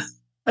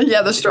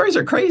 the stories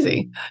are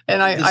crazy.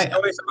 And the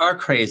stories are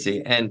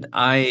crazy. And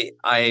I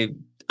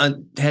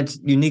had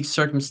unique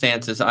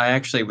circumstances. I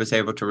actually was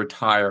able to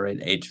retire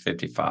at age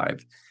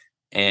 55.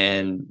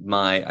 And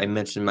I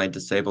mentioned my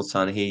disabled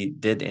son. He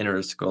did enter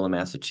a school in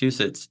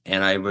Massachusetts.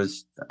 And I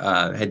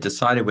had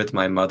decided with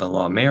my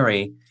mother-in-law,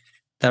 Mary,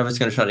 that I was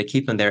going to try to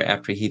keep him there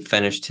after he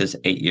finished his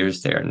 8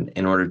 years there. And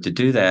in order to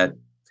do that,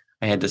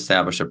 I had to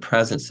establish a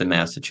presence in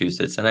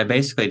Massachusetts. And I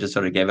basically just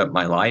sort of gave up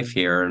my life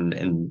here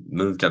and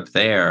moved up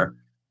there,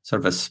 sort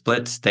of a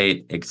split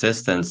state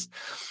existence.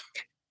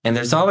 And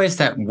there's always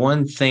that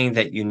one thing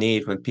that you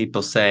need when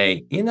people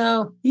say, you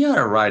ought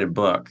to write a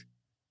book,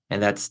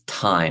 and that's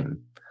time.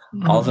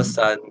 all of a Mhm.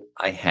 sudden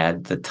I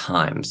had the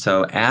time.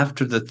 So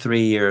after the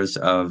 3 years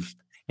of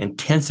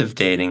intensive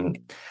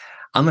dating,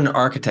 I'm an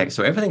architect,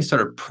 so everything's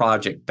sort of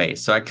project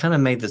based. So I kind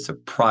of made this a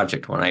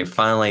project when I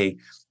finally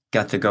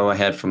got to go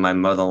ahead from my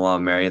mother-in-law,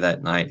 Mary,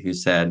 that night, who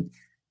said,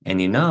 and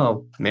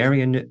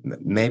marry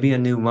maybe a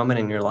new woman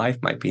in your life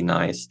might be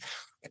nice.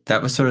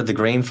 That was sort of the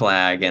green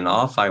flag, and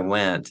off I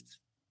went.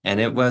 And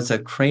it was a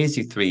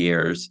crazy 3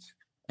 years.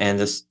 And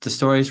the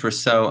stories were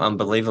so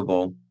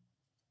unbelievable.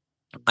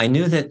 I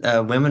knew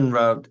that women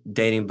wrote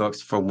dating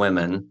books for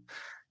women.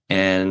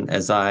 And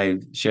as I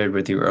shared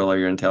with you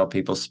earlier and tell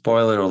people,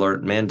 spoiler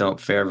alert, men don't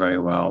fare very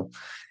well.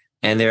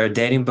 And there are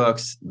dating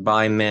books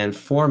by men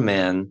for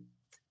men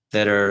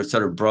that are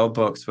sort of bro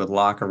books with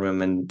locker room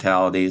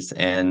mentalities.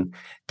 And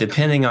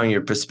depending on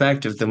your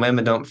perspective, the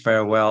women don't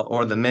fare well,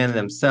 or the men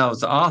themselves,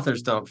 the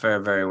authors don't fare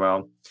very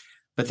well.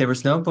 But there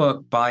was no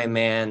book by a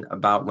man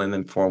about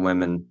women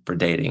for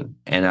dating.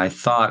 And I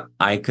thought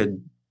I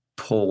could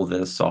pull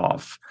this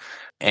off.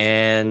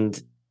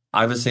 And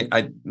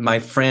my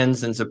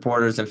friends and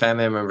supporters and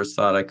family members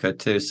thought I could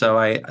too.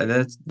 So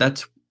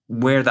that's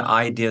where the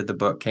idea of the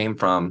book came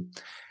from.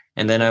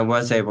 And then I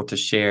was able to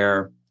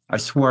share. I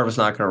swore I was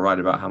not going to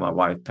write about how my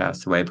wife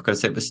passed away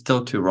because it was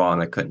still too raw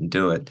and I couldn't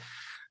do it.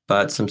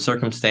 But some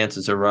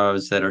circumstances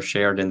arose that are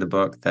shared in the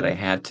book that I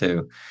had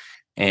to.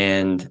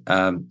 And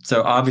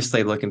so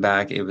obviously looking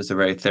back, it was a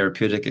very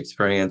therapeutic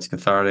experience,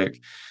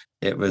 cathartic.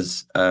 It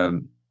was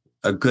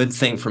a good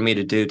thing for me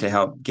to do to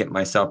help get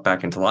myself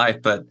back into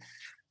life. But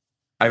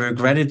I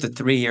regretted the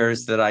 3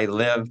 years that I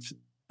lived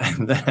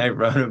that I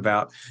wrote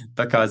about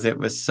because it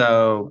was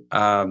so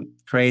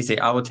crazy.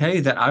 I will tell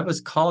you that I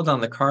was called on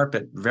the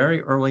carpet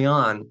very early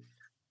on.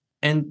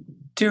 And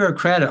to her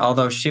credit,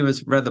 although she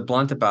was rather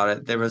blunt about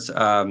it, there was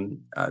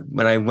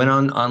when I went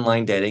on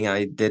online dating,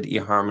 I did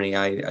eHarmony.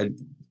 I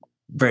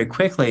very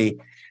quickly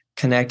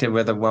connected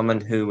with a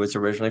woman who was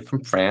originally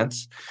from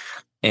France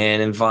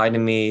and invited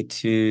me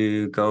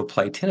to go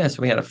play tennis.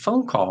 We had a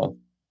phone call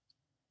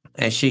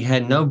and she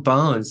had no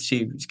bones.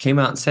 She came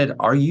out and said,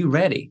 "Are you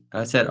ready?"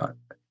 I said,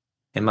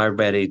 "Am I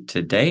ready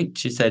to date?"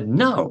 She said,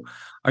 "No.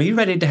 Are you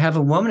ready to have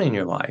a woman in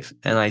your life?"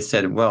 And I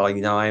said, "Well,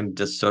 I'm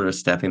just sort of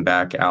stepping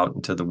back out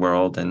into the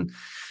world." And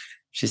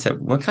she said,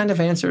 "What kind of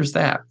answer is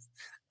that?"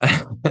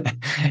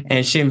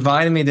 And she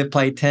invited me to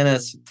play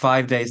tennis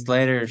 5 days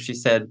later. She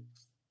said,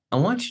 "I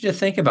want you to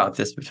think about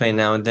this between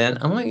now and then.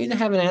 I want you to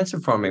have an answer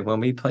for me when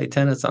we play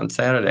tennis on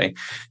Saturday."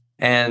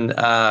 And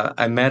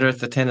I met her at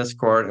the tennis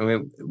court,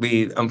 and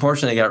we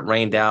unfortunately got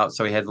rained out,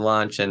 so we had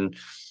lunch, and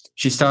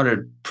she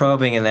started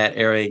probing in that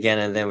area again,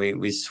 and then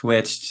we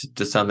switched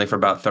to something for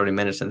about 30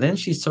 minutes, and then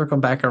she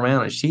circled back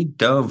around, and she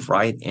dove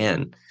right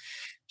in.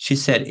 She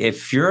said,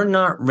 "If you're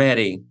not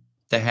ready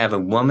to have a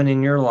woman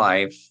in your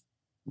life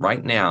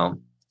right now,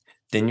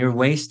 then you're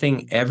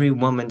wasting every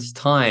woman's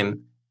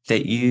time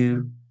that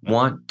you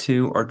want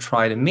to or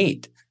try to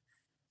meet."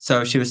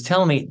 So she was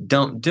telling me,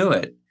 "Don't do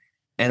it."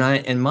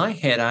 And in my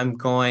head,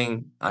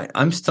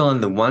 I'm still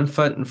in the 1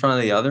 foot in front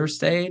of the other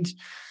stage,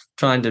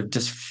 trying to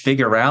just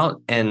figure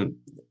out. And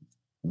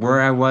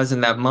where I was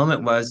in that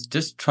moment was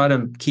just try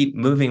to keep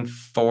moving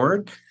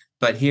forward.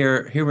 But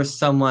here was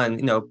someone,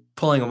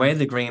 pulling away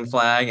the green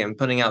flag and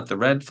putting out the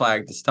red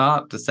flag to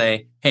stop, to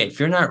say, "Hey, if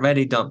you're not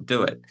ready, don't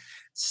do it."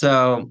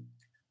 So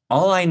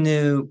all I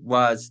knew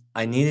was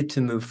I needed to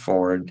move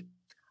forward.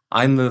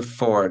 I moved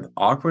forward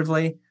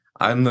awkwardly.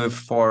 I moved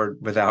forward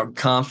without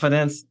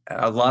confidence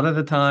a lot of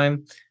the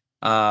time,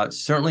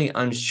 certainly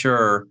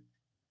unsure.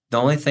 The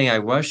only thing I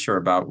was sure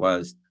about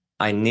was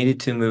I needed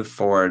to move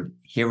forward.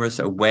 Here was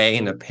a way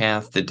and a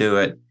path to do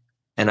it.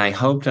 And I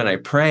hoped and I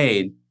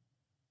prayed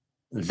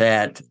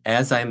that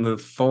as I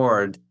moved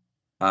forward,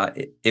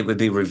 it would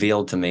be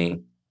revealed to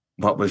me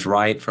what was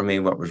right for me,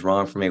 what was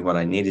wrong for me, what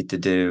I needed to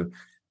do.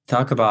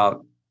 Talk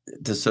about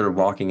just sort of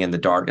walking in the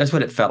dark. That's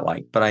what it felt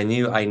like. But I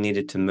knew I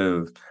needed to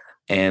move.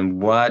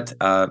 And what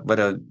a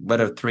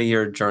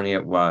 3-year journey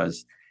it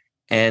was.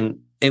 And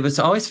it was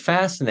always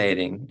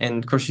fascinating.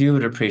 And of course, you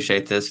would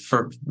appreciate this.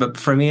 But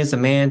for me as a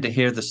man, to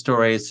hear the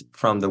stories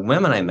from the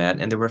women I met,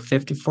 and there were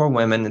 54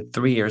 women in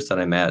 3 years that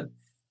I met.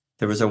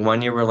 There was a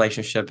 1-year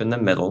relationship in the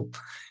middle.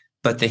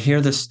 But to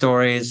hear the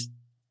stories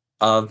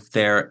of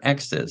their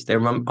exes, they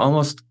were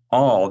almost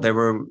all. There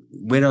were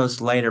widows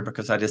later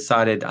because I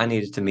decided I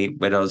needed to meet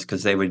widows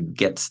because they would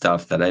get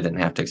stuff that I didn't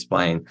have to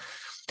explain.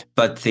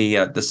 But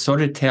the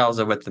sordid tales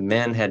of what the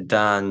men had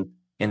done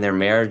in their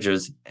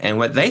marriages and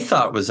what they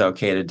thought was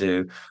okay to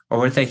do, or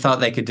what they thought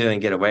they could do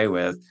and get away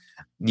with,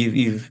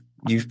 you've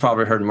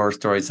probably heard more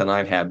stories than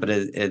I've had. But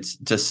it's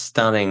just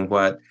stunning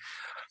what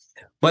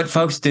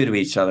folks do to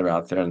each other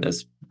out there in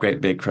this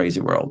great big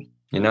crazy world.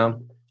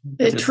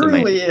 It Just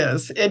truly amazing.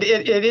 is.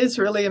 It is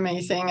really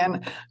amazing,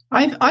 and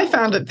I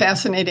found it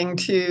fascinating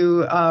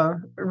to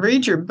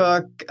read your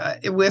book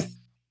with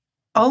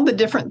all the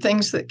different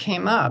things that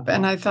came up.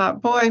 And I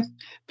thought, boy,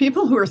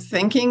 people who are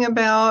thinking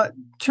about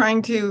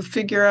trying to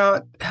figure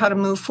out how to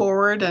move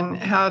forward and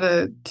how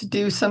to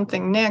do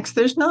something next,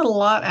 there's not a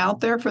lot out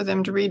there for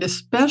them to read,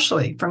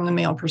 especially from the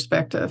male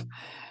perspective.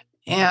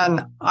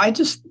 And I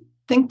just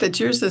think that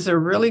yours is a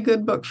really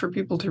good book for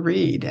people to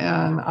read.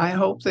 And I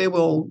hope they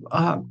will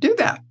do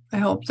that. I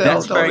hope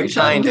That's they'll very reach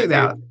out and kind do of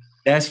that. you.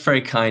 That's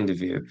very kind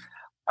of you.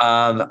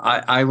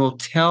 I will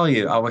tell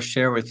you, I will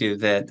share with you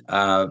that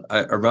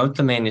I wrote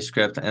the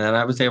manuscript, and then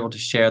I was able to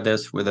share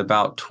this with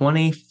about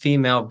 20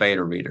 female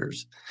beta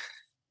readers.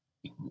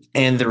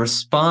 And the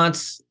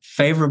response,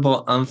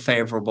 favorable,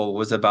 unfavorable,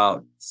 was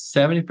about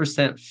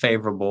 70%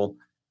 favorable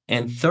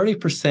and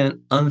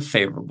 30%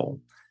 unfavorable.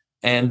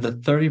 And the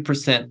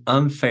 30%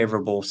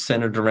 unfavorable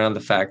centered around the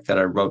fact that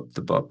I wrote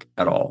the book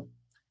at all.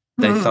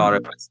 They thought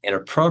it was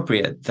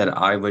inappropriate that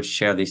I would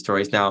share these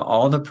stories. Now,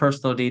 all the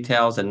personal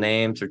details and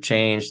names are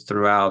changed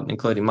throughout,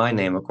 including my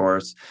name, of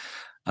course,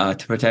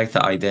 to protect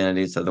the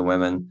identities of the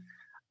women.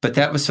 But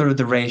that was sort of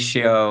the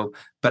ratio.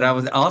 But I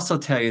would also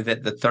tell you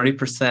that the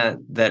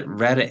 30% that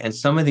read it, and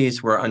some of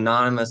these were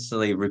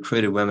anonymously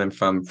recruited women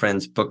from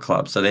friends' book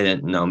clubs. So they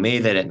didn't know me.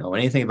 They didn't know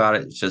anything about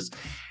it. It's just,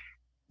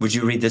 would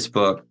you read this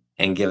book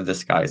and give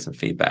this guy some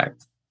feedback?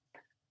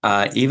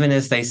 Even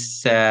as they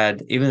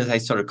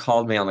sort of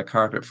called me on the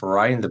carpet for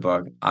writing the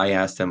book, I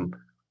asked them,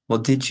 well,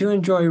 did you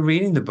enjoy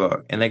reading the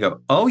book? And they go,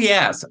 oh,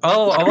 yes.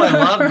 Oh, I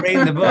love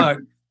reading the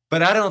book,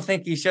 but I don't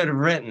think you should have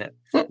written it.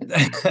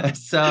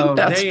 So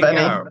That's there you funny.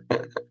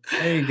 go.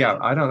 There you go.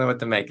 I don't know what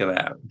to make of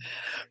that.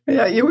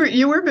 Yeah, you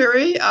were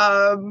very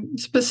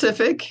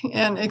specific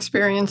in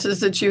experiences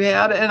that you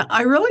had. And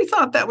I really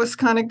thought that was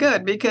kind of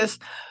good because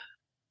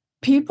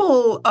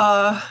people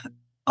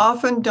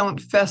often don't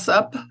fess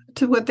up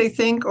to what they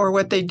think or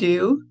what they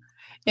do.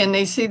 And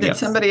they see that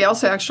somebody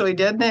else actually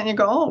did that, and you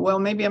go, oh, well,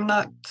 maybe I'm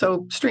not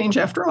so strange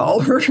after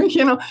all. Or,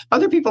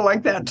 other people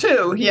like that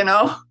too,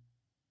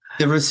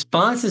 The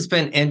response has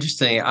been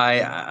interesting.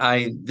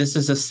 This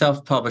is a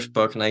self-published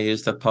book, and I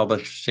used a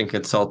publishing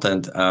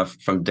consultant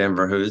from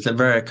Denver, who is a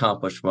very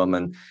accomplished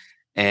woman.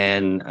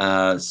 And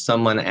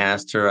someone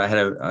asked her, I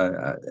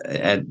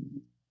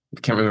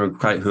can't remember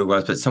quite who it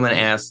was, but someone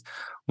asked,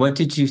 what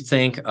did you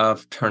think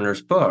of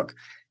Turner's book?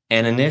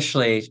 And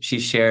initially she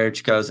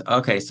goes,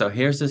 okay, so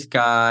here's this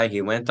guy.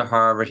 He went to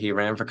Harvard. He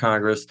ran for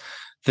Congress.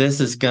 This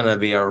is going to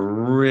be a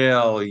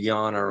real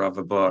yawner of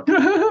a book.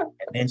 And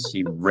then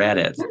she read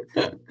it.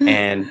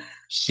 And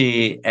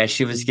as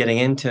she was getting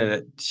into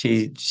it,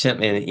 she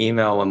sent me an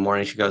email one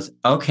morning. She goes,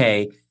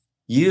 okay,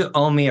 you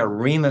owe me a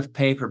ream of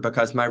paper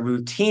because my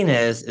routine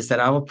is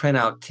that I will print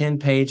out 10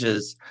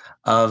 pages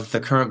of the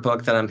current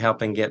book that I'm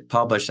helping get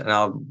published, and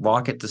I'll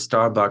walk it to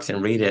Starbucks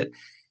and read it.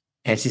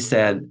 And she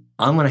said,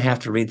 I'm going to have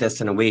to read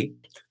this in a week,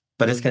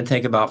 but it's going to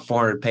take about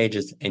 400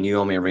 pages, and you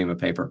owe me a ream of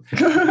paper.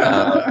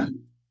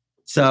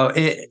 So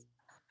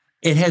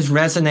it has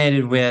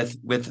resonated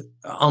with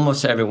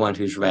almost everyone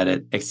who's read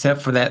it,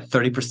 except for that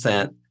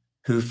 30%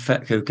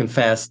 who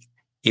confessed,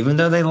 even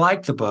though they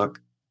liked the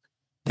book,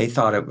 they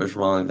thought it was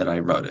wrong that I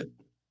wrote it.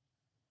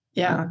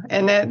 Yeah,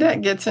 and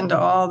that gets into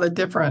all the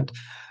different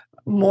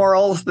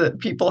morals that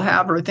people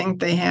have or think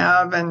they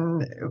have,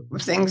 and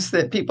things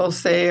that people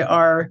say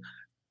are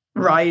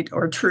right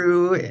or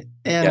true.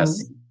 And,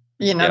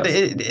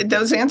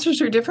 those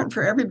answers are different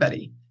for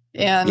everybody.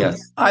 And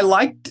I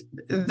liked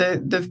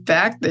the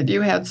fact that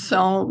you had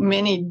so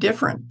many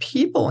different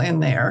people in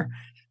there,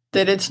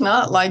 that it's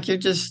not like you're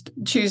just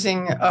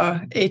choosing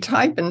a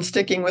type and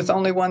sticking with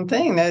only one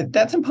thing.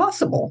 That's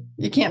impossible.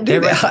 You can't do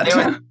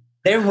that.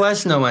 There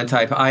was no one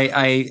type.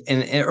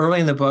 Early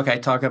in the book, I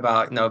talk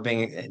about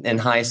being in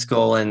high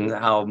school and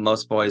how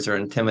most boys are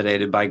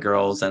intimidated by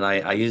girls, and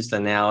I used the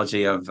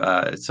analogy of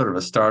sort of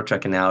a Star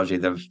Trek analogy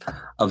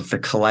of the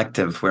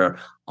collective, where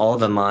all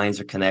the minds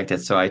are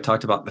connected. So I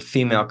talked about the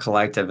female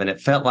collective, and it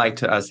felt like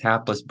to us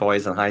hapless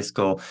boys in high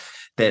school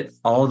that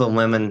all the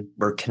women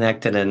were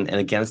connected and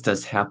against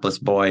us hapless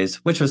boys,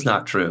 which was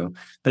not true.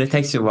 But it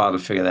takes you a while to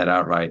figure that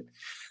out, right?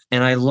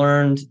 And I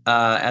learned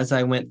as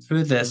I went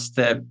through this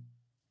that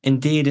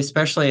indeed,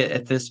 especially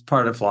at this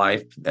part of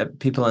life,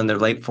 people in their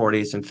late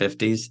 40s and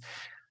 50s,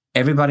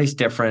 everybody's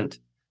different.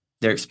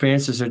 Their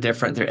experiences are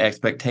different. Their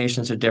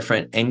expectations are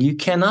different. And you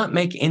cannot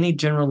make any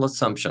general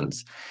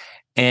assumptions.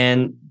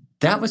 And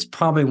that was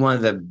probably one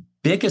of the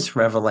biggest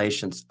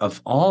revelations of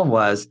all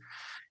was,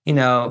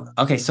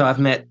 okay, so I've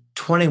met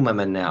 20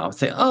 women now.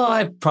 Say, oh,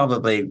 I've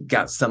probably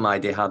got some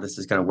idea how this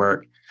is going to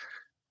work.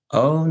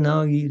 Oh,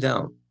 no, you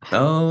don't.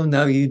 Oh,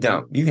 no, you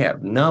don't. You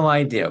have no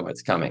idea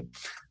what's coming.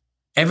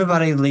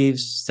 Everybody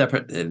lives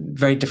separate,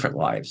 very different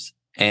lives.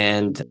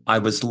 And I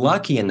was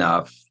unlucky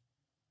enough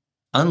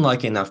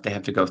to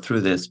have to go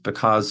through this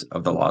because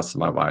of the loss of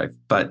my wife.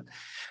 But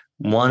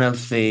one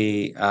of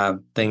the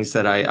things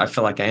that I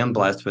feel like I am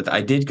blessed with,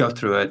 I did go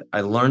through it. I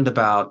learned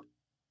about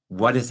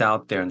what is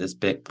out there in this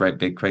big, great,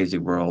 big, crazy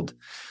world.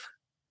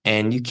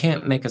 And you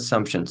can't make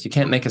assumptions. You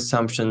can't make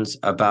assumptions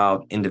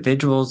about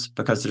individuals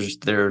because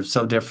they're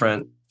so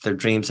different, their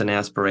dreams and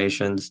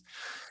aspirations.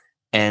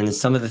 And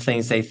some of the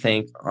things they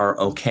think are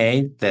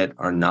okay that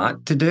are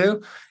not to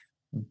do.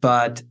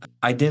 But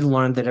I did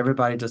learn that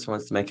everybody just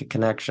wants to make a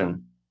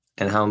connection,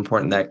 and how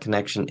important that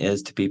connection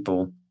is to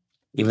people,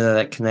 even though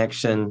that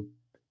connection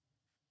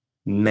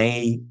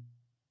may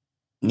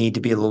need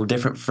to be a little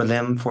different for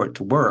them for it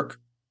to work.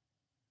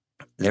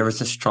 There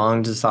was a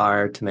strong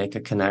desire to make a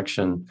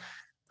connection,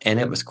 and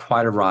it was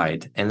quite a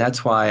ride. And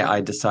that's why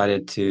I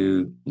decided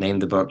to name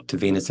the book To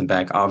Venus and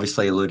Back,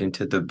 obviously alluding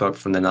to the book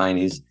from the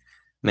 90s,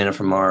 Men Are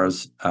From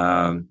Mars,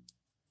 Women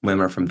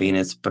Are From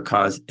Venus,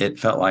 because it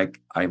felt like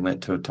I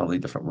went to a totally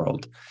different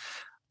world.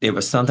 It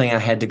was something I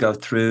had to go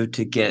through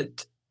to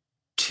get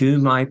to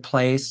my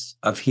place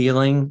of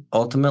healing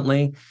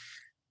ultimately.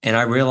 And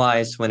I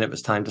realized when it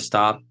was time to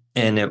stop,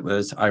 and it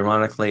was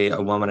ironically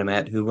a woman I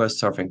met who was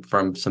suffering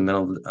from some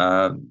mental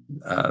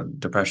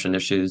depression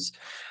issues.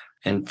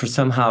 And for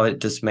somehow it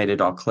just made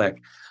it all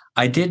click.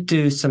 I did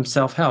do some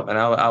self-help, and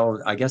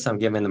I guess I'm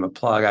giving them a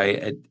plug.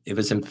 It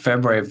was in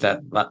February of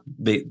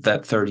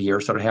that third year,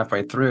 sort of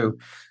halfway through,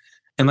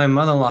 and my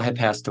mother-in-law had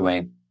passed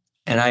away,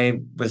 and I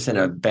was in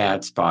a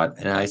bad spot.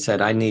 And I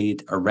said, I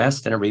need a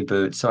rest and a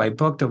reboot. So I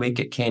booked a week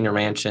at Canyon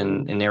Ranch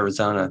in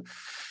Arizona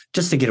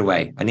just to get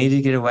away. I needed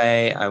to get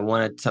away. I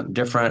wanted something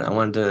different. I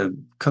wanted to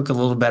cook a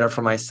little better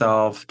for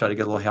myself, try to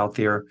get a little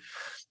healthier.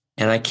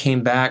 And I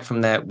came back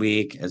from that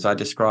week, as I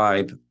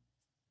described,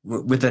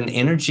 with an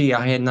energy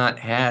I had not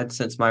had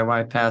since my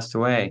wife passed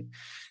away.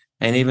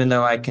 And even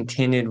though I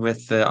continued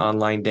with the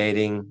online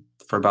dating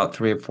for about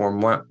 3 or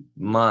 4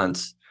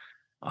 months,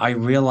 I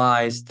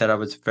realized that I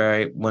was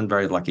one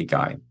very lucky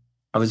guy.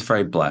 I was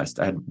very blessed.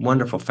 I had a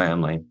wonderful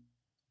family.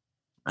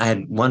 I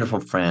had wonderful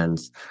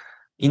friends.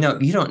 You know,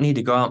 you don't need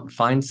to go out and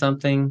find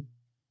something.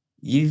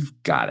 You've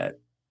got it.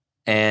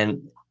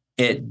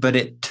 But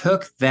it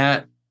took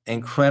that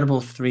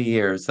incredible 3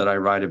 years that I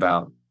write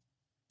about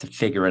to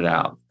figure it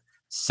out.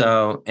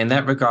 So in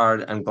that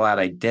regard, I'm glad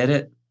I did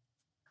it.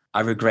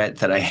 I regret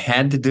that I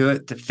had to do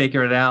it to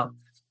figure it out,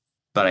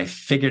 but I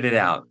figured it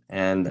out.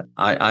 And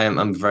I'm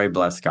a very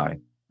blessed guy.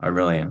 I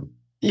really am.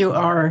 You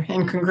are,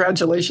 and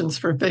congratulations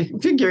for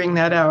figuring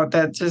that out.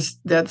 That's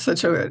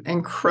such an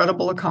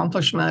incredible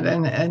accomplishment,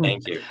 and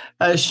Thank you.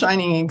 A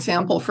shining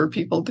example for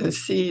people to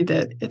see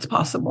that it's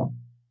possible.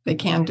 They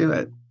can do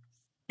it.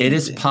 It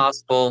is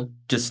possible.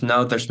 Just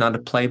know there's not a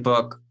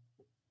playbook.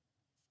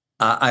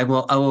 I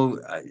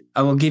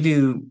will give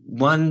you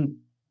one.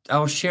 I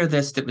will share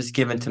this that was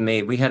given to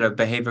me. We had a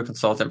behavior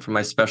consultant for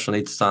my special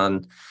needs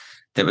son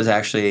that was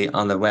actually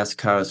on the West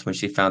Coast when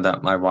she found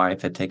out my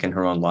wife had taken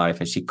her own life,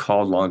 and she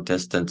called long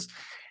distance,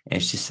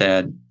 and she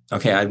said,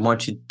 okay, I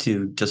want you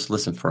to just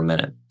listen for a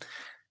minute.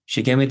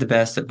 She gave me the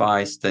best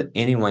advice that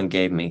anyone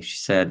gave me. She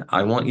said,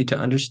 I want you to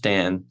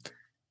understand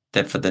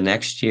that for the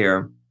next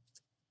year,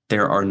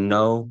 there are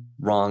no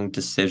wrong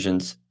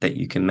decisions that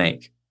you can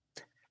make.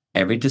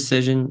 Every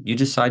decision you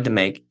decide to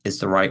make is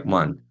the right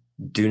one.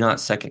 Do not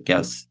second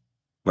guess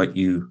what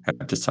you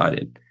have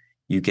decided.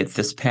 You get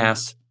this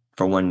pass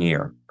for 1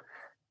 year.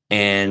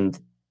 And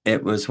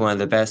it was one of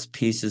the best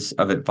pieces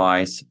of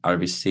advice I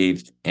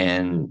received,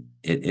 and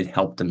it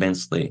helped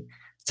immensely.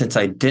 Since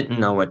I didn't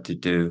know what to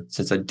do,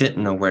 since I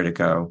didn't know where to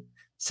go,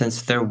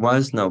 since there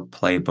was no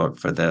playbook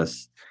for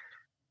this,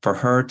 for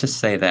her to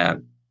say that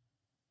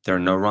there are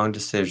no wrong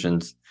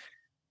decisions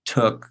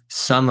took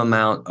some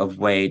amount of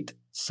weight,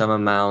 some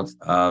amount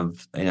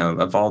of,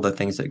 of all the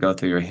things that go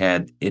through your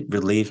head. It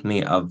relieved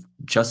me of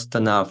just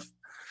enough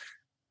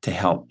to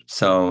help.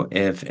 So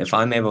if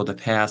I'm able to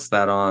pass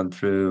that on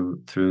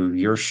through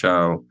your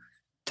show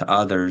to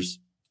others,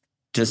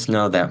 just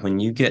know that when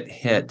you get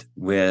hit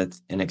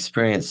with and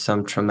experience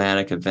some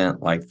traumatic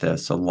event like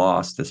this, a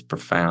loss this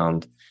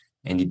profound,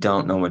 and you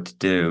don't know what to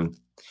do,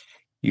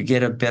 you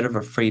get a bit of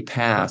a free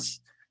pass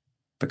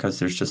because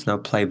there's just no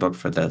playbook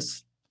for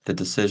this. The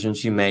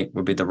decisions you make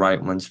will be the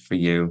right ones for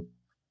you.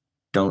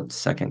 Don't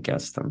second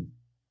guess them.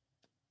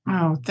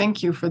 Oh,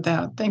 thank you for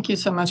that. Thank you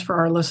so much for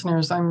our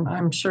listeners.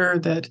 I'm sure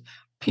that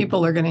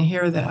people are going to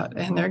hear that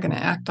and they're going to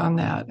act on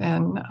that.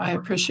 And I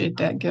appreciate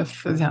that gift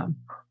for them.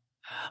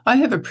 I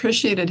have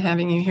appreciated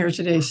having you here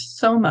today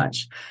so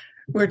much.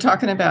 We're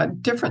talking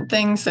about different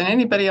things than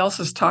anybody else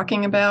is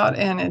talking about,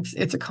 and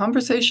it's a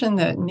conversation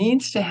that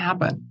needs to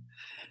happen.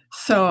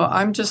 So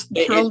I'm just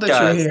thrilled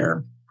that you're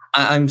here.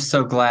 I'm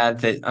so glad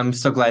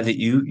that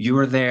you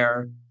were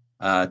there.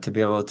 To be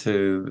able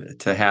to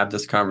have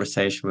this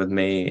conversation with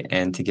me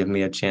and to give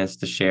me a chance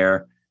to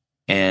share,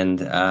 and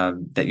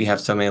that you have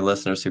so many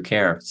listeners who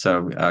care.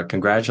 So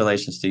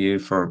congratulations to you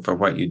for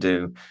what you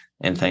do,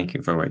 and thank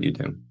you for what you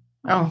do.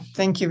 Oh,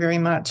 thank you very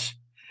much.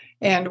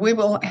 And we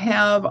will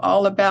have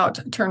all about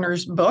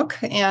Turner's book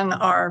in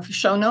our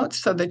show notes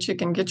so that you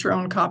can get your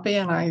own copy.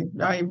 And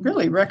I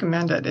really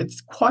recommend it.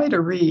 It's quite a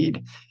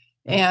read.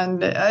 And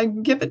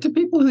give it to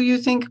people who you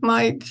think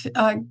might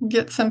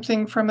get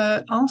something from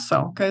it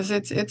also, because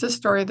it's a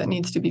story that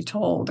needs to be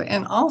told.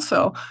 And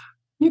also,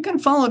 you can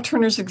follow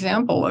Turner's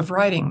example of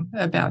writing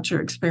about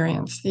your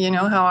experience. You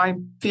know how I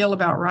feel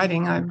about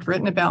writing. I've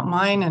written about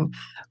mine, and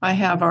I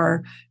have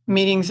our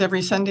meetings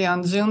every Sunday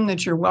on Zoom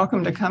that you're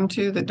welcome to come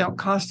to that don't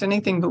cost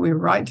anything, but we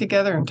write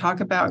together and talk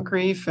about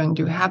grief and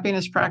do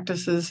happiness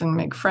practices and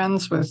make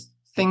friends with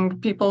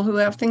people who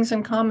have things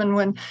in common,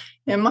 when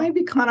it might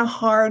be kind of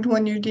hard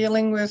when you're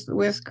dealing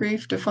with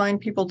grief to find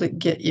people that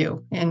get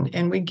you,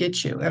 and we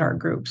get you at our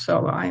group.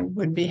 So I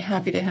would be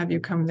happy to have you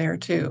come there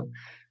too.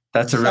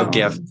 That's a real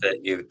gift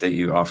that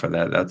you offer.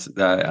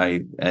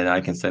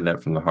 I can say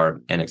that from the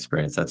heart and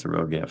experience. That's a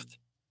real gift.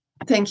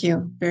 Thank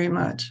you very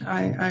much.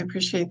 I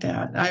appreciate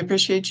that. I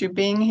appreciate you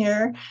being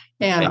here,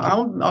 and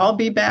I'll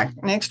be back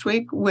next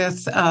week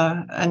with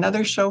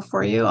another show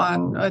for you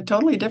on a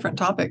totally different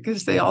topic,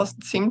 because they all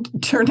seem to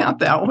turn out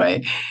that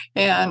way.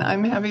 And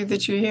I'm happy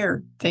that you're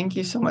here. Thank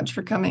you so much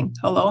for coming.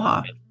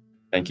 Aloha.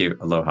 Thank you.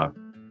 Aloha.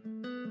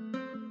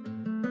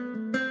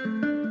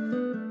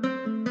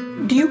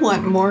 Do you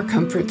want more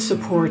comfort,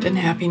 support, and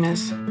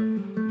happiness?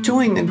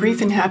 Join the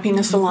Grief and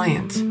Happiness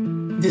Alliance.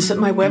 Visit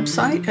my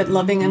website at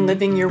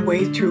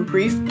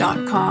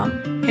lovingandlivingyourwaythroughgrief.com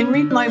and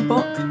read my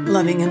book,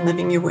 Loving and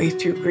Living Your Way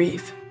Through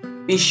Grief.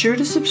 Be sure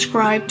to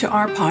subscribe to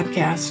our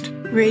podcast,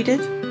 rate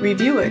it,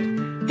 review it,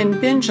 and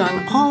binge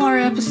on all our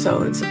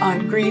episodes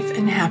on grief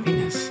and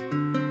happiness.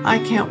 I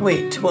can't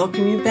wait to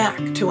welcome you back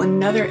to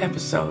another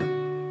episode